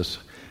it does this,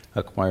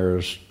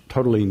 acquires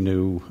totally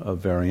new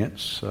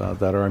variants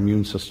that our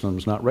immune system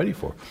is not ready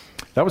for.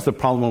 That was the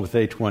problem with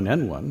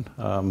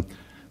H1N1.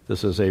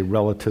 This is a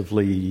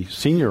relatively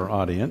senior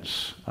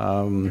audience.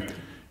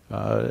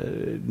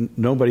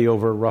 Nobody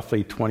over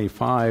roughly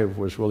 25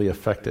 was really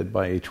affected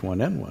by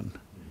H1N1.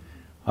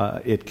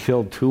 It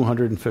killed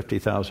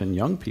 250,000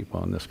 young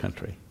people in this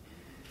country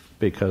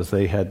because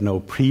they had no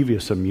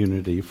previous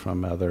immunity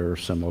from other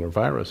similar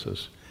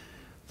viruses.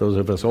 Those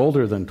of us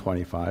older than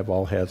 25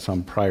 all had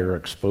some prior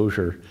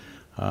exposure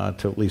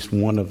to at least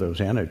one of those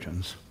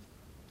antigens.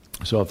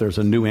 So if there's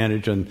a new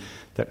antigen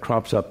that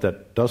crops up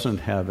that doesn't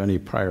have any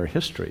prior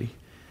history,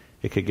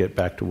 it could get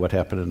back to what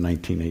happened in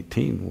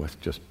 1918 with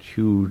just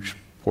huge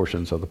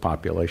portions of the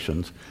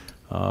populations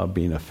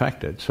being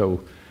affected.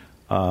 So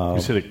you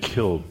said it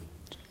killed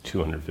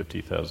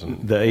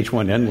 250,000. The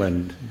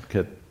H1N1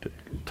 killed a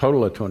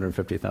total of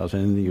 250,000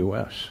 in the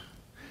U.S.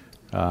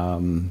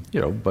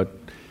 But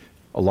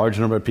a large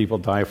number of people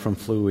die from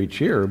flu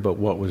each year. But it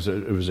was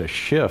a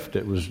shift.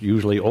 It was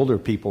usually older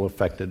people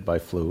affected by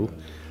flu.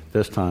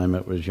 This time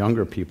it was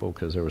younger people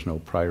because there was no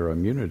prior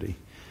immunity.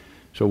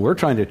 So we're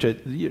trying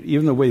to,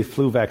 even the way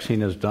flu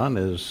vaccine is done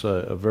is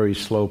a very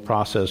slow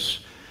process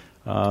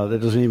that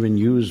doesn't even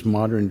use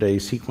modern day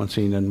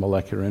sequencing and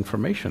molecular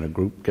information. A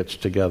group gets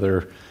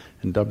together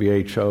in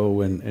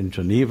WHO in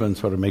Geneva and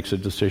sort of makes a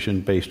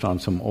decision based on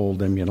some old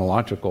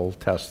immunological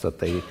tests that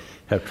they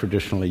have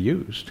traditionally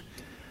used.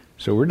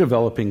 So we're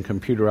developing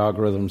computer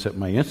algorithms at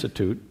my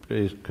institute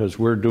because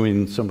we're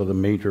doing some of the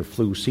major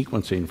flu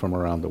sequencing from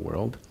around the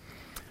world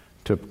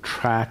to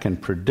track and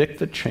predict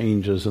the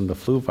changes in the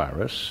flu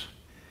virus.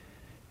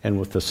 And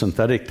with the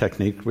synthetic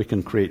technique, we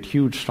can create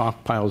huge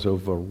stockpiles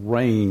of a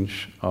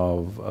range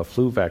of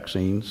flu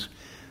vaccines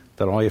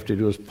that all you have to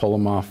do is pull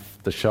them off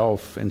the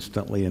shelf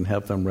instantly and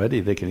have them ready.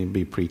 They can even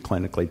be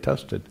preclinically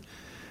tested.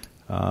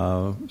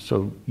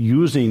 So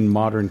using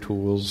modern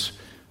tools,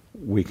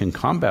 we can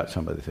combat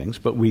some of the things,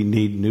 but we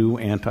need new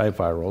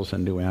antivirals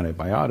and new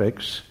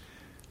antibiotics,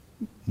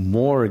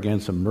 more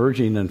against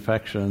emerging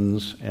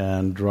infections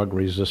and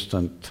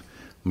drug-resistant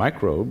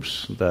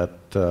microbes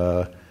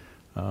that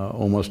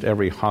almost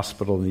every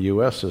hospital in the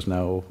U.S. is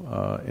now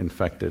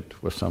infected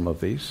with some of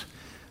these.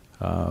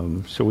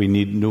 So we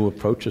need new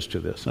approaches to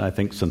this, and I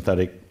think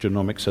synthetic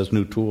genomics has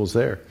new tools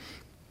there.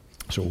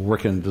 So we're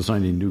working on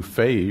designing new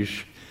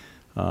phage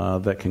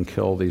that can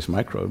kill these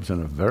microbes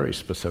in a very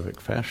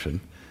specific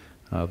fashion.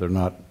 They're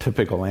not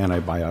typical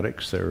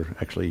antibiotics. They're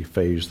actually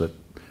phage that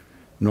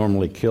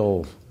normally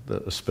kill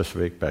the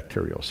specific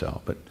bacterial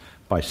cell. But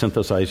by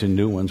synthesizing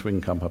new ones, we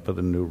can come up with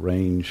a new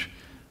range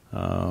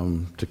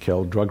to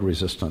kill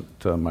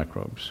drug-resistant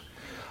microbes.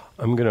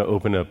 I'm going to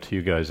open up to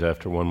you guys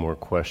after one more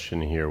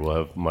question here.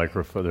 We'll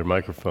have there are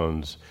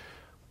microphones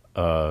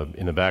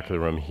in the back of the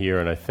room here,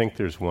 and I think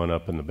there's one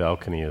up in the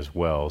balcony as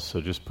well.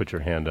 So just put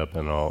your hand up,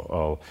 and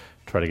I'll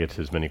try to get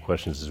to as many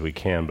questions as we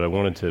can. But I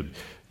wanted to,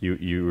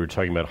 you were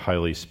talking about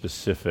highly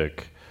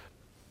specific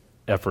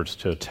efforts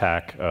to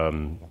attack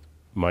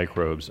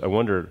microbes. I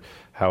wonder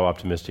how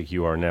optimistic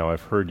you are now.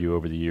 I've heard you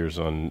over the years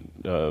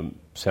on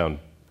sound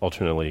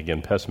alternately,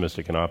 again,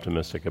 pessimistic and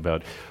optimistic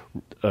about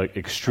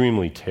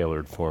extremely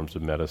tailored forms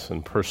of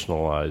medicine,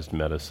 personalized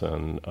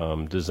medicine,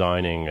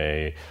 designing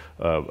a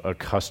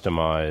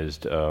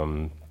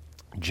customized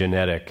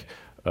genetic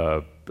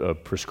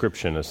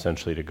prescription,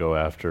 essentially, to go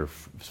after,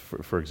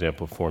 for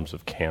example, forms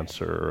of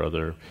cancer or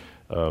other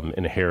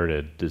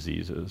inherited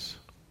diseases.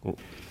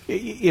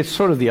 It's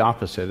sort of the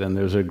opposite, and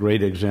there's a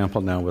great example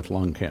now with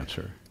lung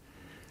cancer.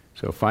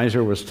 So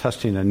Pfizer was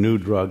testing a new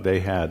drug they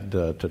had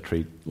to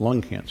treat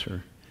lung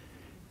cancer,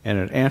 and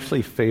it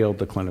actually failed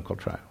the clinical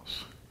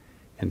trials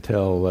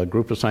until a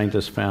group of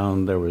scientists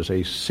found there was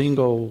a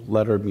single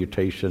letter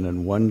mutation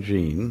in one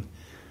gene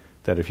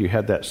that if you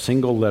had that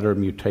single letter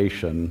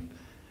mutation,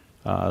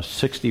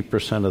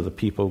 60% of the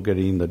people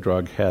getting the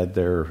drug had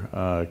their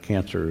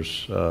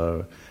cancers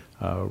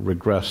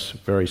regress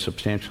very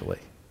substantially.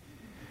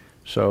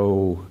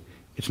 So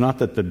it's not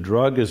that the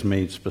drug is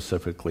made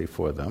specifically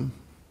for them.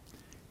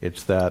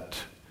 It's that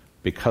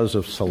because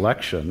of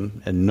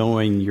selection and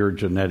knowing your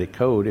genetic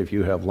code, if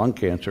you have lung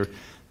cancer,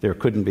 there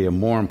couldn't be a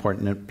more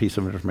important piece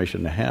of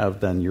information to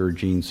have than your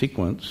gene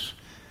sequence,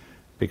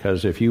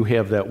 because if you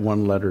have that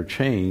one letter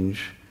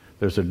change,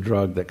 there's a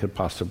drug that could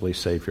possibly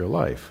save your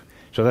life.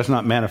 So that's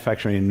not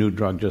manufacturing a new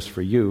drug just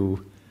for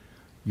you.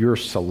 You're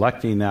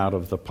selecting out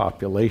of the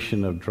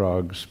population of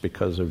drugs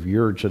because of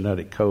your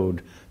genetic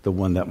code the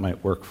one that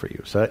might work for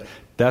you. So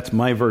that's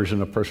my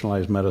version of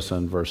personalized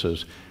medicine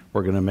versus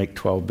we're going to make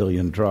 12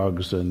 billion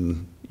drugs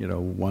and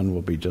one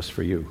will be just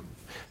for you.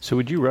 So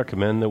would you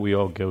recommend that we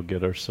all go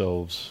get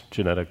ourselves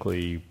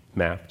genetically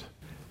mapped?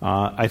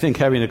 I think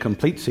having a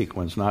complete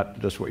sequence, not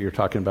just what you're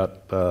talking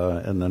about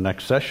in the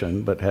next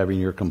session, but having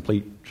your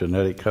complete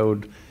genetic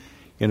code.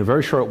 In a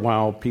very short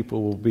while,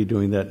 people will be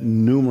doing that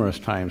numerous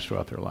times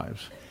throughout their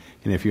lives.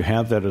 And if you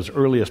have that as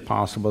early as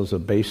possible as a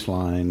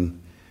baseline,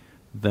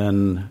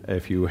 then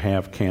if you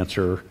have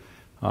cancer,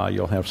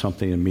 you'll have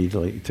something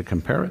immediately to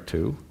compare it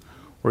to.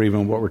 Or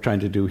even what we're trying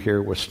to do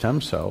here with stem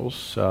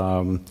cells.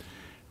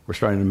 We're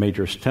starting a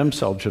major stem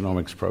cell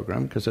genomics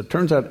program because it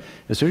turns out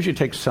as soon as you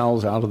take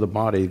cells out of the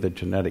body, the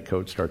genetic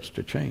code starts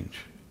to change.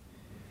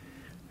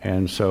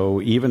 And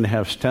so even to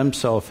have stem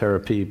cell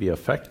therapy be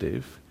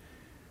effective,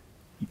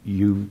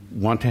 you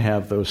want to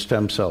have those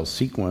stem cells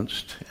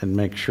sequenced and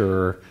make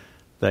sure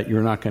that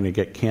you're not going to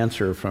get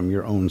cancer from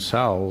your own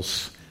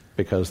cells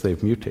because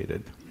they've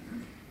mutated.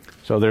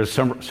 So there's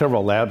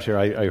several labs here.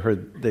 I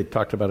heard they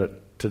talked about it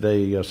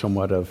today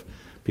somewhat of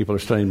people are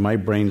studying my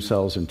brain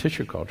cells in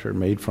tissue culture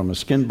made from a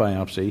skin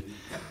biopsy,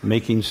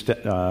 making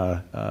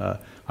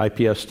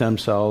iPS stem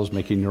cells,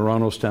 making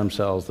neuronal stem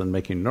cells, then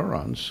making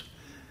neurons.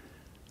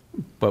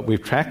 But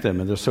we've tracked them,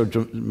 and there's so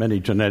many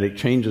genetic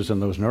changes in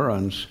those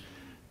neurons.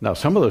 Now,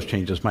 some of those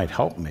changes might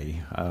help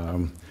me.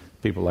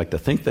 People like to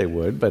think they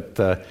would, but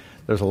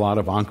there's a lot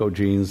of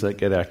oncogenes that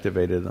get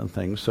activated and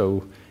things.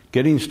 So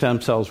getting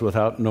stem cells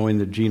without knowing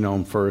the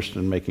genome first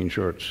and making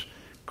sure it's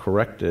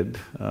corrected,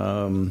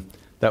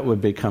 that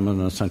would become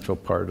an essential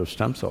part of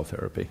stem cell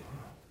therapy.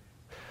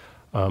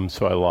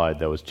 So I lied.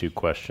 That was 2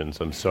 questions.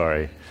 I'm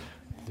sorry.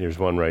 There's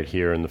one right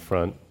here in the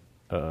front.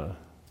 So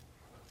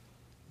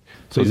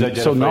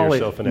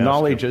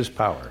knowledge is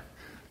power,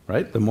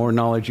 right? The more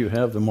knowledge you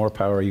have, the more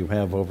power you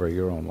have over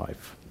your own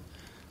life.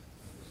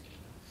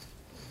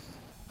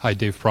 Hi,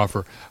 Dave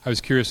Proffer. I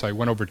was curious. I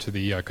went over to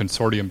the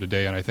consortium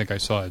today, and I think I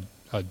saw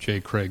a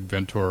J. Craig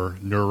Venter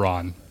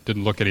neuron.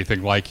 Didn't look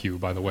anything like you,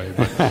 by the way.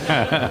 But to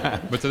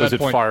that was it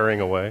point, firing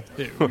away?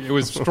 It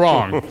was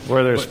strong.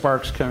 Were there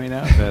sparks coming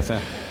out?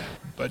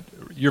 But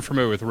you're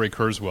familiar with Ray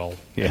Kurzweil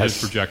and his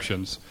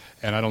projections.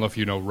 And I don't know if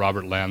you know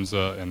Robert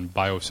Lanza and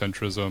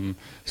biocentrism,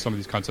 some of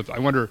these concepts. I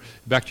wonder,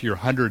 back to your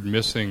 100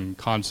 missing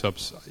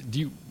concepts,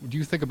 do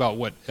you think about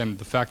what, and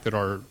the fact that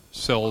our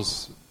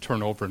cells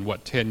turn over in,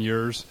 10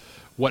 years,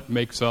 what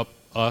makes up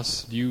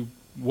us?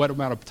 What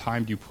amount of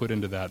time do you put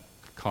into that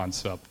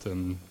concept,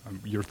 and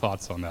your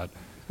thoughts on that?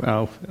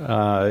 Well,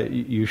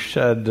 you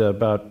shed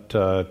about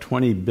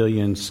 20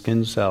 billion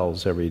skin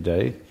cells every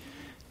day.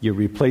 You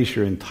replace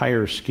your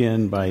entire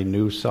skin by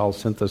new cell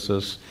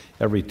synthesis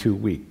every 2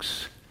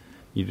 weeks.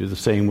 You do the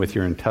same with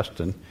your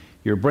intestine.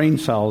 Your brain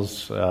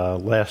cells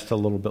last a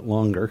little bit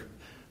longer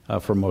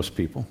for most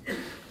people.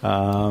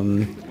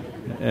 But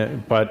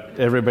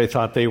everybody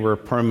thought they were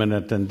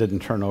permanent and didn't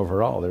turn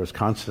over at all. There was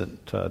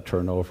constant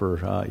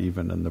turnover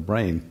even in the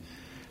brain.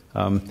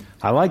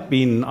 I like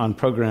being on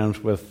programs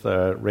with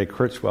Ray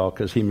Kurzweil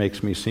because he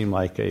makes me seem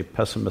like a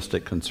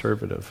pessimistic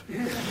conservative.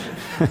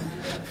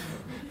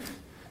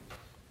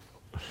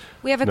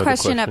 We have a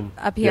question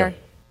up here.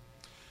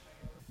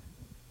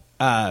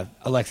 Yeah.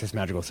 Alexis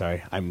Madrigal,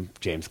 sorry. I'm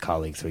James'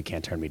 colleague, so he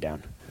can't turn me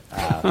down.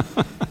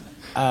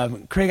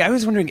 Craig, I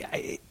was wondering,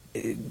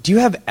 do you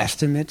have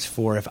estimates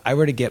for if I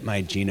were to get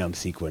my genome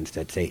sequenced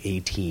at, say,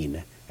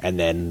 18, and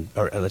then,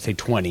 or let's say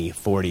 20,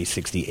 40,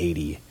 60,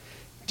 80,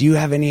 do you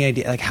have any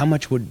idea, like how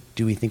much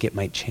do we think it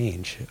might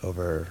change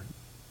over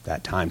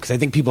that time? Because I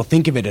think people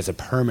think of it as a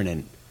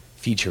permanent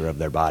feature of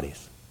their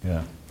bodies.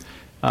 Yeah.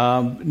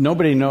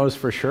 Nobody knows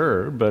for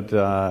sure, but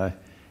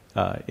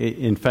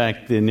in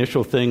fact, the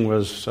initial thing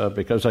was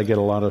because I get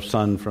a lot of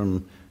sun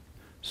from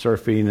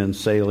surfing and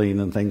sailing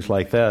and things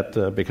like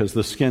that, because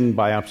the skin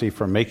biopsy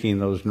for making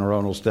those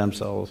neuronal stem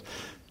cells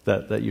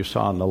that you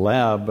saw in the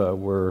lab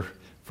were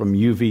from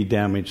UV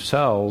damaged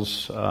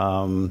cells,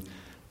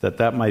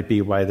 that might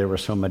be why there were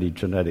so many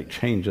genetic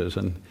changes.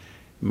 And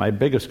my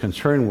biggest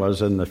concern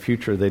was in the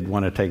future they'd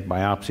want to take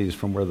biopsies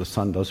from where the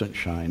sun doesn't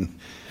shine.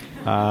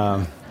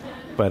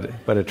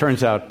 But it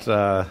turns out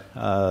the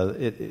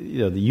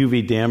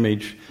UV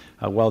damage,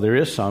 while there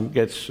is some,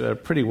 gets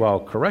pretty well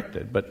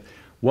corrected. But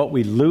what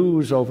we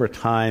lose over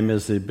time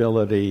is the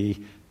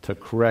ability to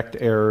correct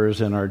errors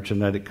in our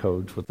genetic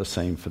codes with the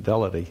same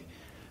fidelity.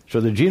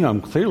 So the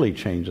genome clearly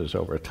changes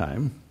over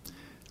time.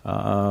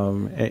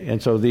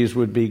 And so these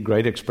would be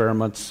great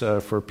experiments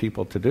for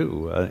people to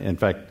do. In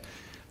fact,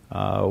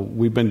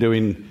 we've been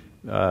doing,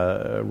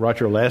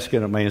 Roger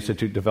Laskin at my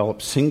institute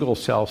developed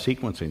single-cell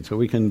sequencing. So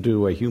we can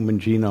do a human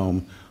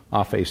genome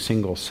off a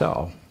single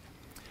cell,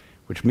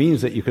 which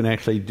means that you can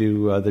actually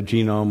do the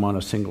genome on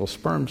a single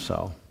sperm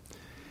cell.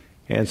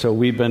 And so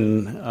we've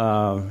been,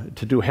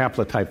 to do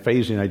haplotype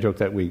phasing, I joke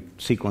that we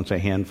sequence a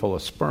handful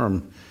of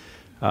sperm.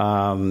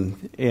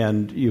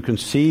 And you can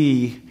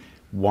see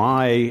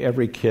why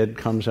every kid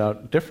comes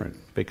out different,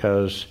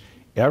 because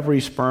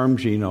every sperm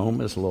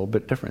genome is a little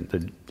bit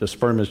different. The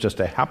sperm is just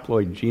a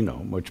haploid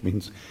genome, which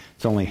means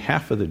it's only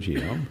half of the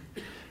genome.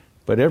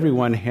 But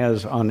everyone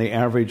has, on the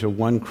average, of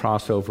one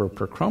crossover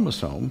per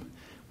chromosome,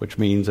 which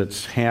means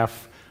it's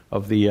half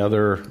of the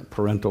other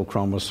parental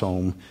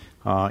chromosome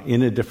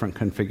in a different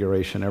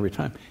configuration every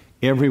time.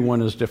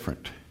 Everyone is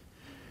different.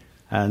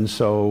 And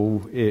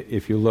so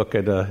if you look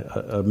at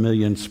a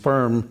million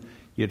sperm,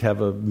 you'd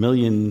have a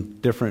million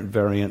different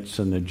variants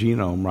in the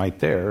genome right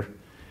there,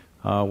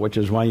 which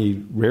is why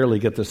you rarely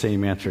get the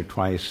same answer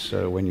twice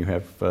when you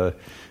have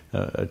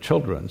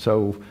children.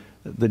 So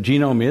the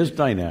genome is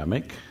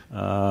dynamic.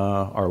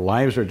 Our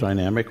lives are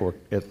dynamic.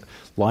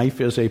 Life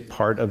is a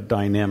part of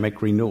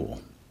dynamic renewal.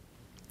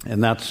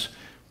 And that's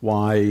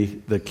why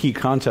the key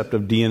concept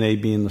of DNA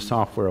being the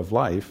software of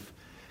life,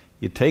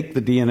 you take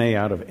the DNA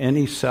out of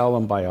any cell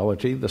in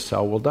biology, the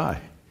cell will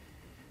die.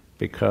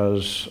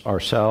 Because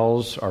our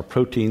cells, our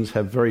proteins,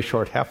 have very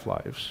short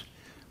half-lives.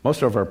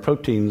 Most of our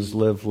proteins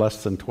live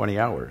less than 20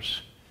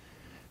 hours.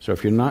 So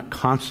if you're not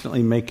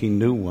constantly making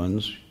new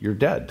ones, you're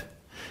dead.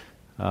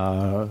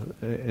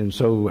 And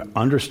so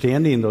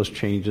understanding those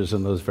changes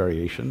and those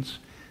variations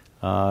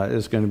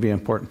is going to be an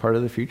important part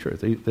of the future.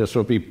 This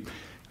will be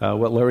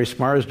what Larry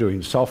Smarr is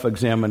doing,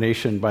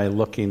 self-examination by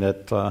looking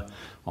at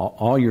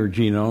all your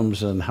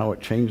genomes and how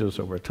it changes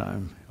over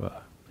time.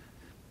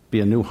 Be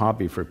a new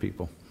hobby for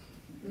people.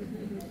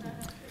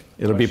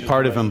 It'll be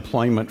part of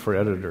employment for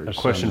editors. A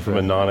question from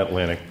a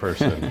non-Atlantic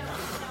person.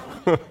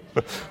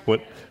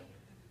 What?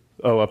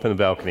 Oh, up in the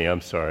balcony.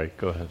 I'm sorry.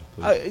 Go ahead,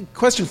 please.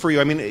 Question for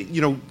you. I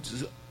mean,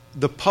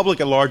 the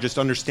public at large is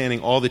understanding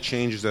all the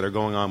changes that are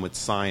going on with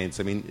science.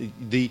 I mean,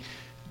 the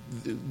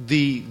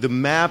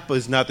map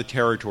is not the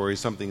territory,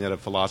 something that a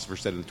philosopher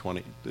said in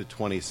the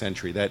 20th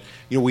century, that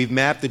we've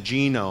mapped the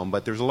genome,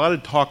 but there's a lot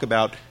of talk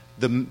about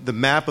the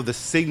map of the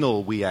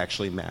signal we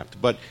actually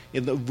mapped. But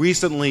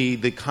recently,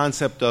 the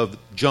concept of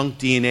junk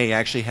DNA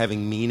actually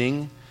having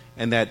meaning,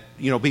 and that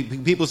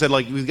people said,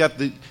 like,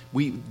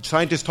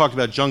 scientists talked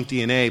about junk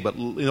DNA, but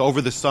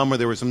over the summer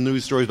there were some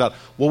news stories about,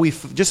 well, we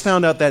just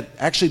found out that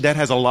actually that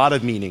has a lot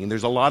of meaning, and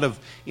there's a lot of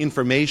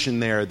information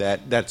there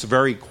that's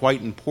very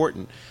quite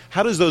important.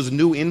 How does those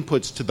new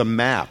inputs to the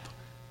map,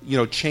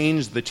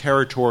 change the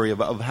territory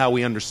of how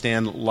we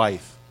understand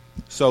life?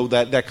 So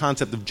that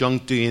concept of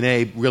junk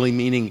DNA really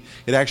meaning,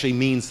 it actually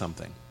means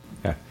something.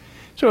 Yeah.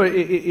 So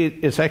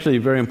it's actually a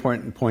very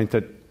important point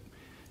that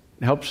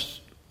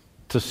helps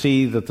to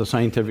see that the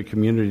scientific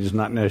community is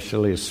not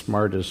necessarily as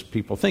smart as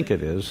people think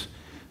it is.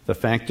 The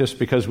fact, just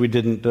because we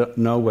didn't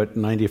know what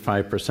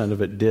 95%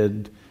 of it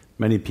did,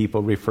 many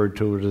people referred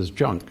to it as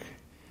junk.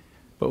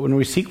 But when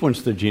we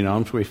sequenced the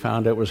genomes, we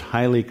found it was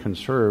highly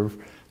conserved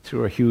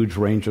through a huge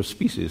range of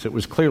species. It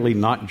was clearly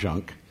not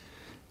junk.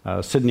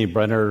 Sidney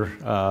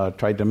Brenner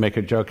tried to make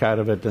a joke out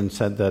of it and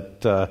said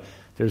that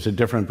there's a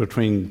difference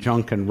between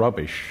junk and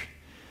rubbish.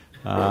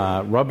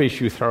 Rubbish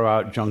you throw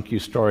out, junk you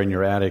store in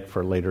your attic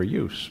for later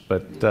use.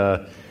 But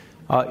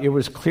it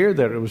was clear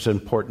that it was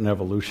important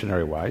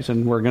evolutionary-wise,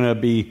 and we're going to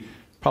be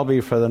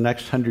probably for the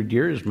next 100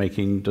 years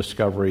making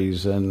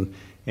discoveries in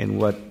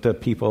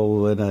what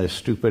people in a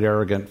stupid,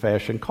 arrogant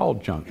fashion call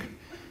junk.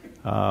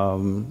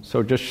 So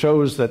it just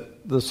shows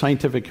that the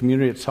scientific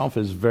community itself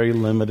is very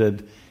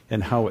limited in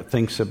how it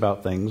thinks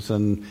about things,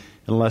 and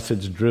unless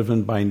it's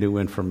driven by new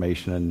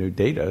information and new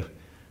data.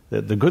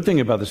 The good thing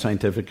about the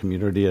scientific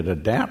community, it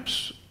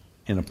adapts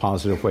in a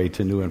positive way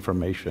to new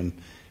information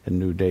and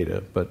new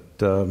data. But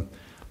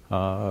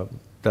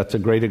that's a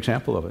great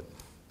example of it.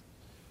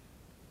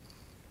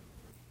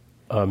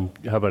 How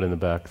about in the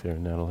back there,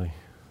 Natalie?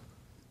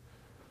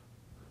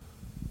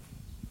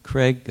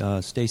 Craig,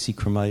 Stacy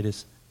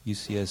Cremitis,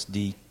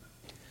 UCSD,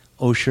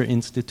 Osher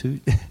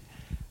Institute.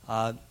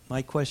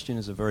 My question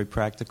is a very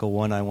practical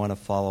one. I want to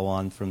follow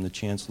on from the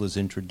Chancellor's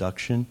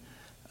introduction.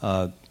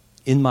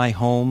 In my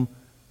home,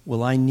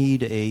 will I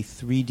need a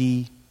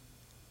 3D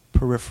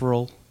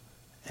peripheral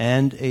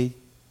and a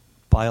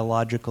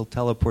biological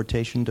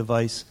teleportation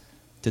device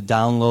to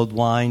download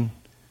wine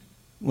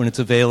when it's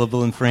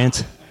available in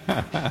France?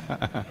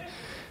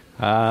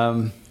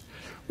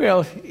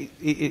 Well,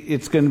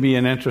 it's going to be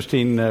an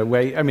interesting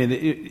way. I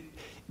mean,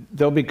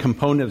 there'll be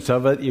components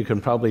of it you can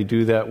probably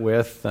do that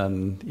with,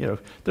 and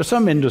there's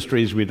some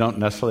industries we don't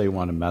necessarily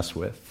want to mess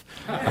with.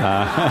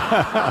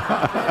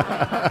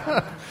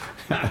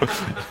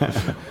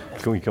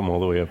 Can we come all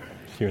the way up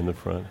here in the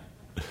front?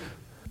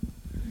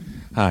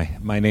 Hi,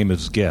 my name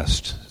is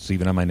Guest. It's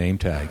even on my name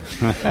tag.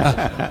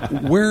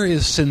 Where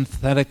is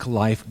synthetic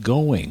life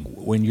going?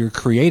 When you're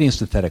creating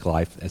synthetic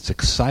life, it's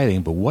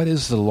exciting, but what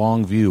is the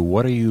long view?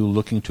 What are you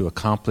looking to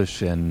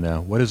accomplish,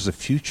 and what is the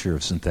future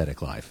of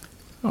synthetic life?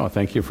 Oh,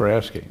 thank you for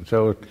asking.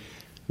 So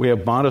we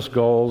have modest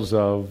goals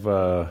of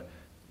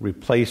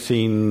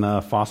replacing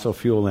fossil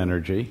fuel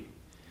energy,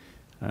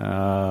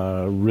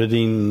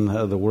 ridding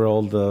the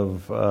world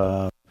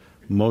of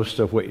most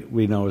of what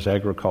we know as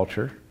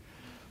agriculture,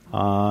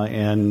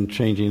 and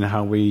changing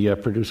how we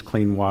produce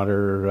clean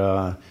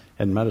water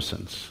and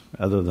medicines.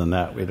 Other than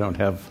that, we don't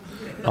have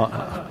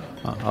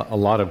a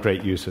lot of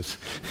great uses.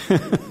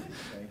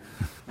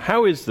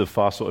 How is the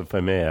fossil, if I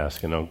may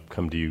ask, and I'll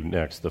come to you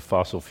next, the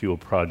fossil fuel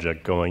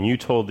project going? You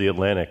told The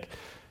Atlantic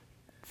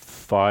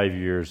 5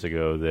 years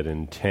ago that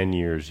in 10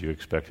 years you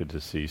expected to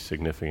see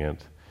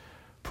significant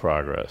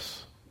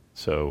progress.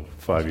 So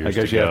 5 years ago. I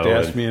guess you have to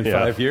ask me in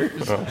 5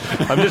 years.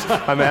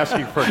 I'm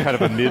asking for kind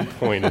of a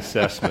midpoint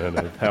assessment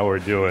of how we're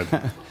doing.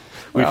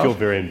 We feel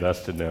very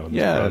invested now in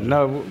this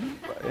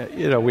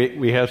project.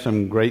 We have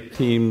some great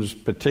teams,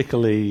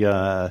 particularly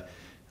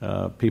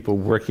people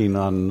working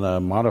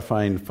on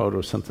modifying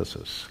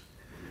photosynthesis.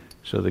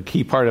 So the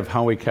key part of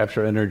how we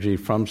capture energy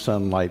from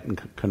sunlight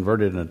and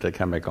convert it into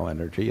chemical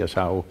energy is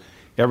how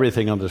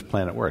everything on this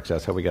planet works.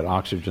 That's how we get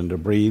oxygen to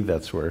breathe.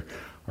 That's where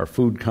our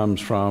food comes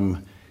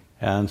from.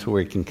 And so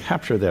we can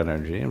capture that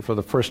energy. And for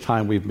the first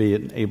time, we've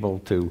been able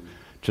to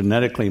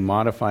genetically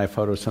modify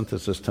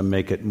photosynthesis to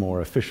make it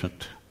more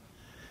efficient.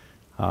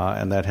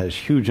 And that has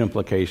huge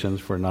implications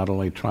for not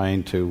only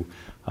trying to,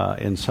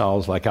 in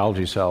cells like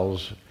algae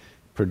cells,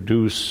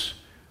 produce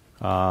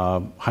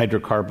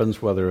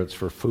hydrocarbons, whether it's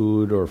for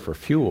food or for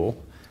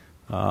fuel,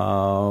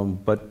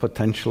 but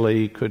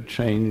potentially could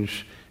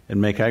change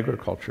and make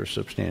agriculture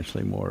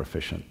substantially more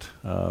efficient.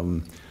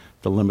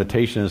 The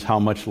limitation is how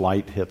much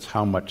light hits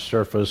how much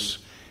surface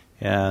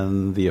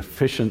and the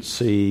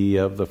efficiency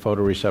of the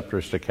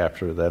photoreceptors to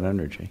capture that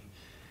energy.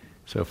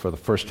 So for the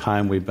first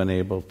time, we've been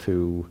able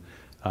to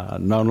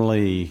not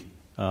only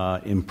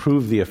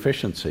improve the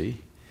efficiency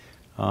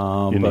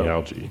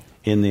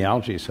in the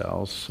algae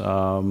cells,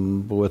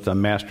 but with a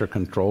master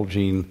control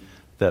gene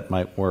that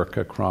might work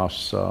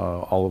across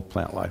all of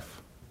plant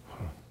life.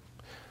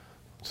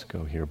 Let's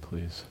go here,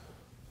 please.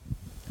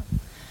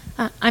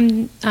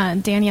 I'm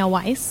Danielle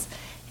Weiss,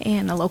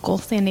 and a local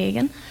San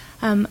Diegan.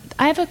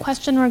 I have a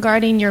question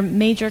regarding your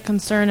major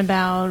concern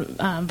about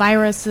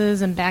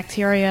viruses and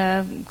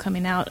bacteria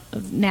coming out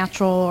of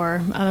natural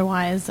or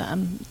otherwise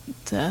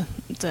to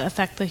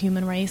affect the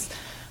human race.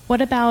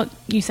 What about,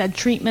 you said,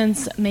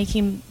 treatments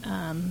making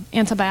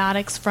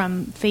antibiotics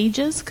from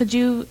phages? Could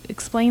you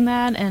explain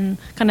that and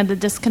kind of the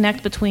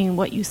disconnect between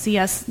what you see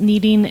us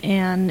needing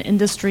and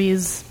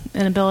industry's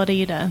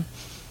inability to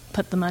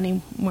put the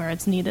money where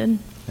it's needed?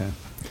 Yeah.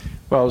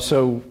 Well,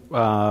 so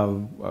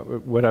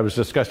what I was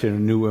discussing are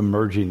new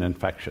emerging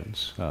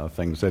infections,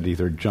 things that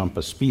either jump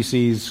a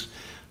species,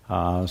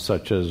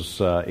 such as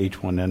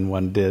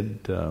H1N1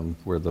 did,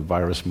 where the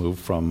virus moved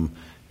from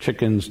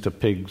chickens to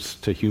pigs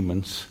to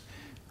humans,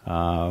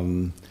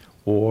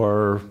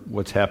 or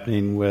what's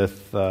happening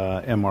with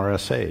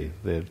MRSA,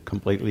 the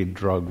completely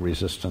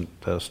drug-resistant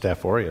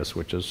Staph aureus,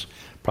 which is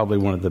probably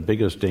one of the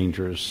biggest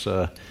dangers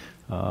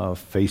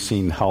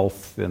facing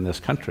health in this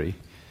country.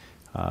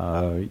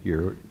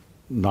 You're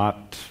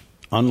not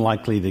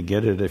unlikely to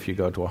get it if you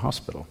go to a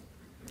hospital.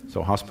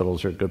 So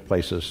hospitals are good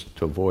places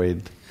to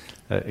avoid,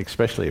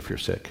 especially if you're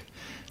sick.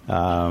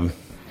 In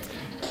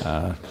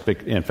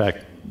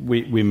fact,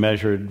 we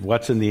measured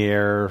what's in the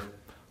air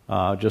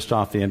just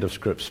off the end of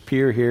Scripps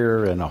Pier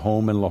here, and a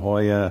home in La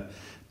Jolla,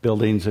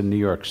 buildings in New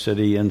York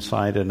City,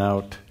 inside and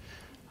out.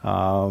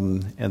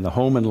 And the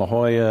home in La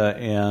Jolla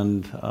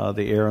and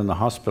the air in the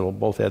hospital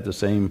both had the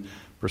same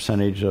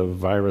percentage of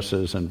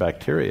viruses and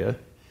bacteria,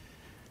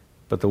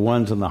 but the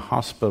ones in the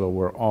hospital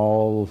were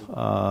all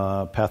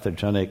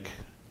pathogenic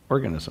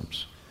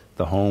organisms.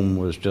 The home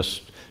was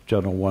just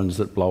general ones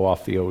that blow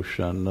off the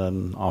ocean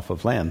and off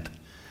of land.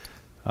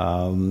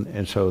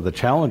 And so the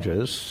challenge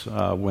is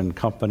when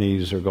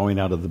companies are going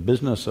out of the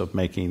business of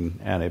making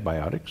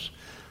antibiotics.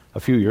 A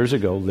few years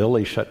ago,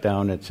 Lilly shut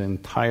down its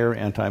entire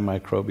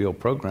antimicrobial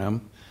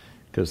program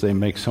because they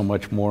make so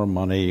much more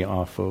money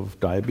off of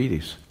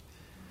diabetes.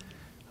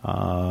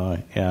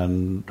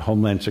 And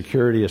Homeland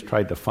Security has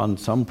tried to fund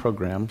some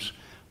programs,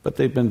 but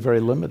they've been very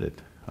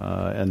limited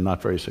and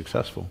not very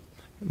successful,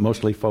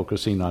 mostly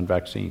focusing on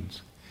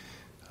vaccines.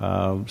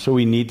 So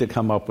we need to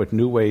come up with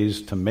new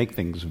ways to make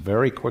things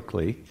very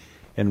quickly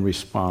in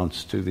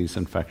response to these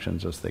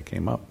infections as they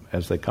come up,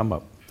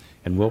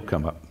 and will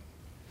come up.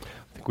 I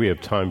think we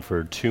have time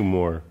for two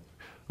more.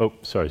 Oh,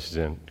 sorry,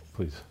 Suzanne,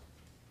 please.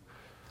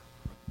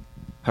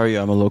 How are you?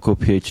 I'm a local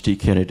PhD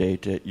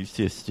candidate at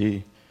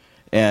UCSD.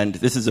 And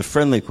this is a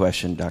friendly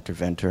question, Dr.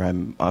 Venter.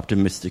 I'm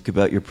optimistic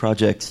about your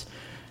projects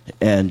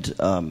and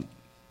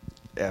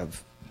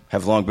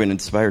have long been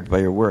inspired by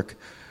your work.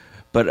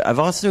 But I've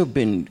also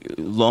been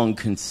long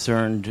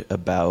concerned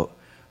about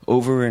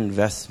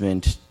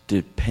overinvestment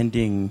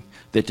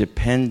that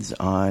depends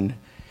on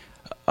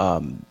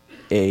on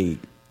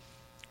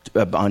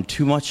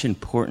too much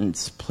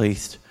importance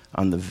placed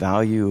on the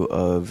value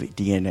of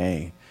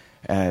DNA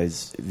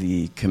as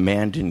the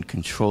command and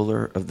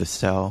controller of the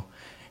cell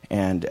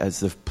and as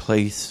the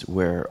place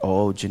where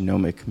all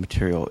genomic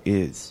material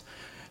is.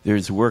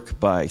 There's work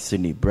by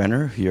Sidney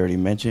Brenner, who you already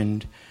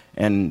mentioned,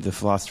 and the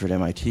philosopher at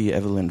MIT,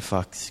 Evelyn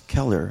Fox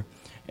Keller,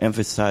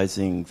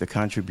 emphasizing the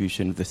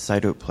contribution of the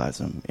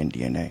cytoplasm in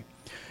DNA.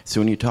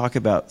 So when you talk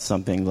about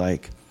something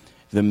like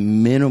the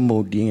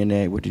minimal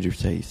DNA, what did you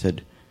say? You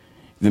said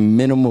the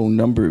minimal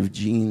number of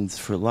genes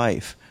for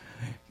life,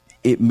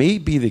 it may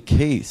be the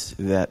case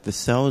that the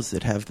cells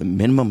that have the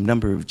minimum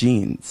number of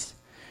genes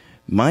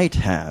might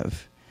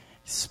have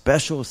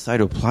special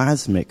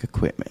cytoplasmic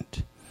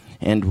equipment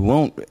and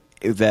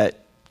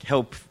that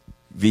help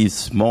these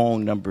small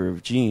number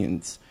of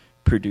genes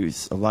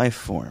produce a life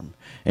form.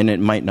 And it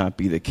might not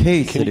be the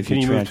case that if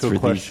you transfer move to a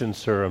question,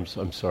 sir? I'm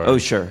sorry. Oh,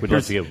 sure.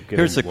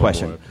 Here's the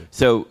question.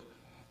 So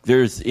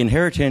there's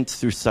inheritance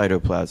through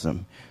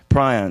cytoplasm.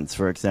 Prions,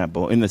 for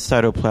example, in the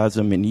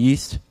cytoplasm in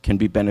yeast can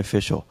be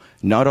beneficial.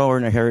 Not all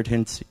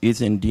inheritance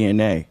is in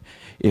DNA.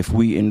 If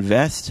we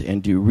invest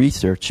and do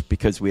research,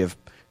 because we have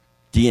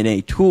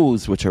DNA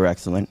tools which are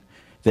excellent,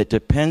 that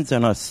depends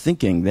on us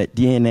thinking that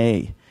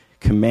DNA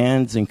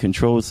commands and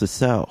controls the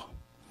cell,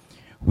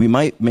 we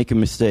might make a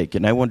mistake.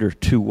 And I wonder,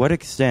 to what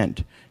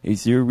extent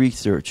is your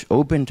research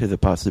open to the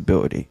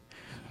possibility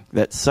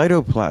that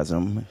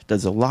cytoplasm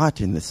does a lot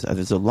in this?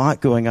 There's a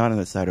lot going on in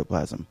the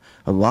cytoplasm,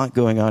 a lot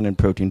going on in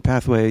protein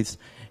pathways,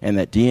 and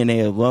that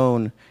DNA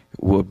alone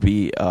would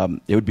be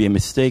it would be a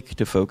mistake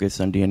to focus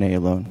on DNA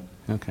alone.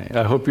 Okay.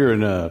 I hope you're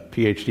in a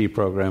PhD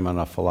program in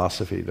a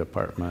philosophy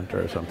department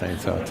or something.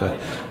 So it's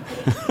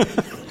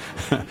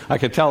I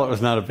could tell it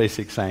was not a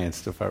basic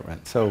science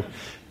department. So,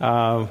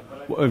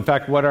 in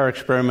fact, what our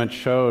experiment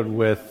showed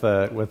with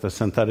the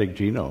synthetic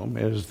genome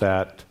is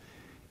that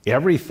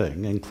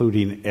everything,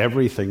 including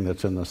everything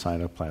that's in the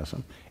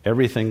cytoplasm,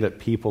 everything that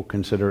people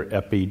consider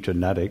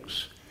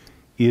epigenetics,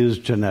 is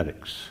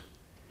genetics.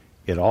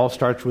 It all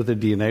starts with the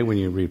DNA. When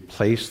you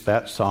replace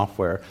that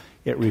software,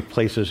 it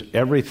replaces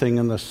everything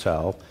in the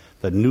cell.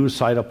 The new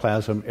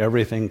cytoplasm,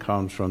 everything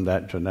comes from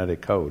that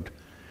genetic code.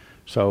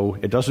 So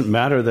it doesn't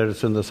matter that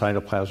it's in the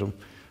cytoplasm.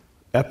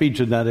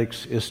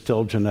 Epigenetics is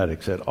still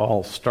genetics. It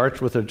all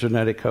starts with a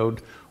genetic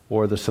code,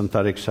 or the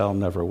synthetic cell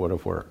never would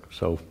have worked.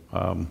 So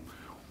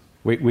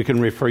we can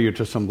refer you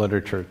to some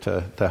literature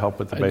to help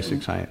with the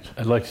basic science.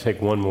 I'd like to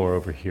take one more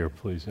over here,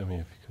 please, Emmy, if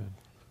you could.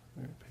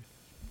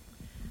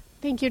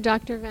 Thank you,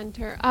 Dr.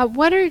 Venter.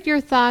 What are your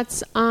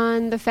thoughts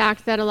on the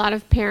fact that a lot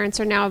of parents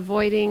are now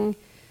avoiding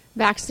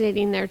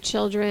vaccinating their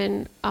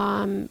children?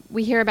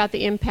 We hear about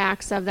the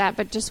impacts of that,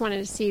 but just wanted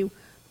to see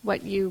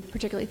what you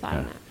particularly thought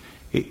on that.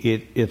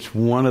 It's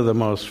one of the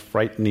most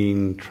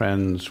frightening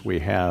trends we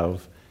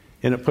have,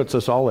 and it puts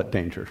us all at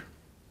danger.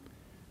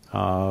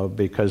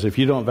 Because if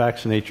you don't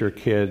vaccinate your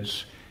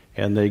kids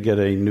and they get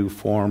a new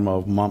form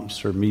of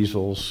mumps or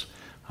measles,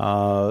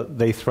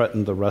 they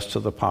threaten the rest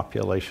of the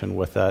population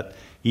with that,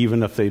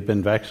 even if they've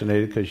been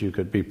vaccinated, because you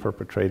could be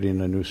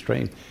perpetrating a new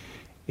strain.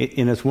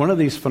 And it's one of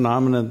these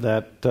phenomena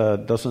that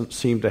doesn't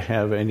seem to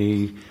have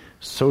any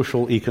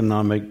social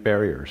economic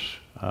barriers.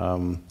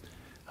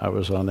 I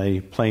was on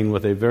a plane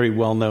with a very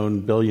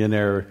well-known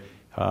billionaire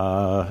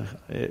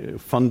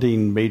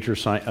funding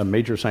a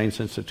major science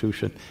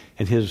institution,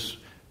 and his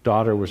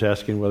daughter was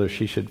asking whether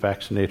she should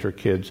vaccinate her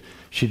kids.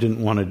 She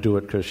didn't want to do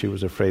it because she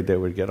was afraid they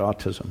would get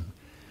autism.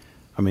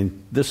 I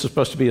mean, this is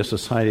supposed to be a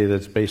society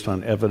that's based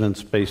on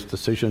evidence-based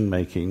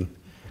decision-making,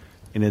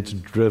 and it's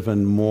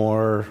driven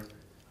more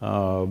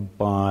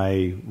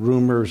by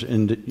rumors,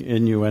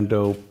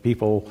 innuendo.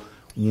 People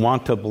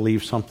want to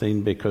believe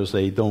something because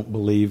they don't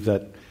believe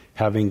that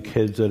having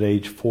kids at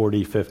age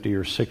 40, 50,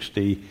 or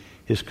 60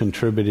 is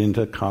contributing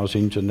to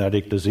causing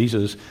genetic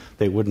diseases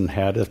they wouldn't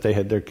have if they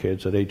had their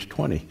kids at age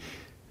 20.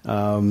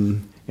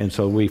 And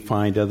so we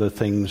find other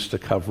things to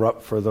cover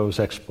up for those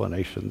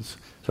explanations.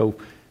 So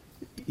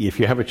if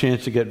you have a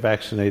chance to get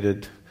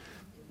vaccinated,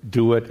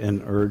 do it,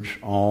 and urge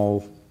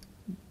all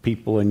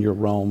people in your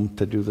realm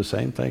to do the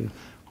same thing,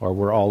 or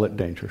we're all at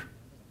danger.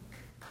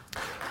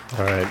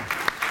 All right.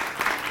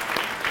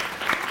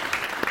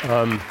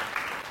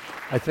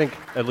 I think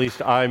at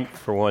least I,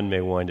 for one,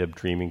 may wind up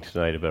dreaming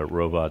tonight about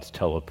robots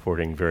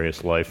teleporting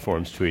various life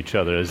forms to each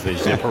other as they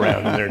zip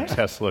around in their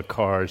Tesla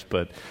cars,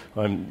 but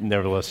I'm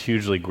nevertheless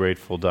hugely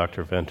grateful,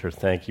 Dr. Venter.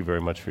 Thank you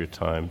very much for your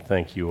time.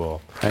 Thank you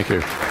all. Thank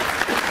you.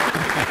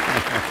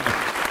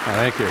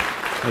 Thank you.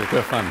 It was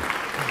good fun.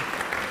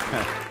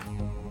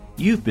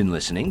 You've been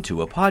listening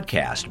to a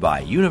podcast by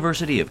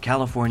University of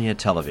California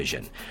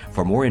Television.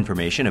 For more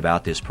information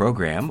about this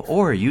program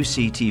or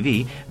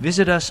UCTV,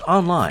 visit us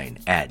online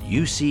at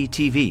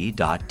uctv.tv.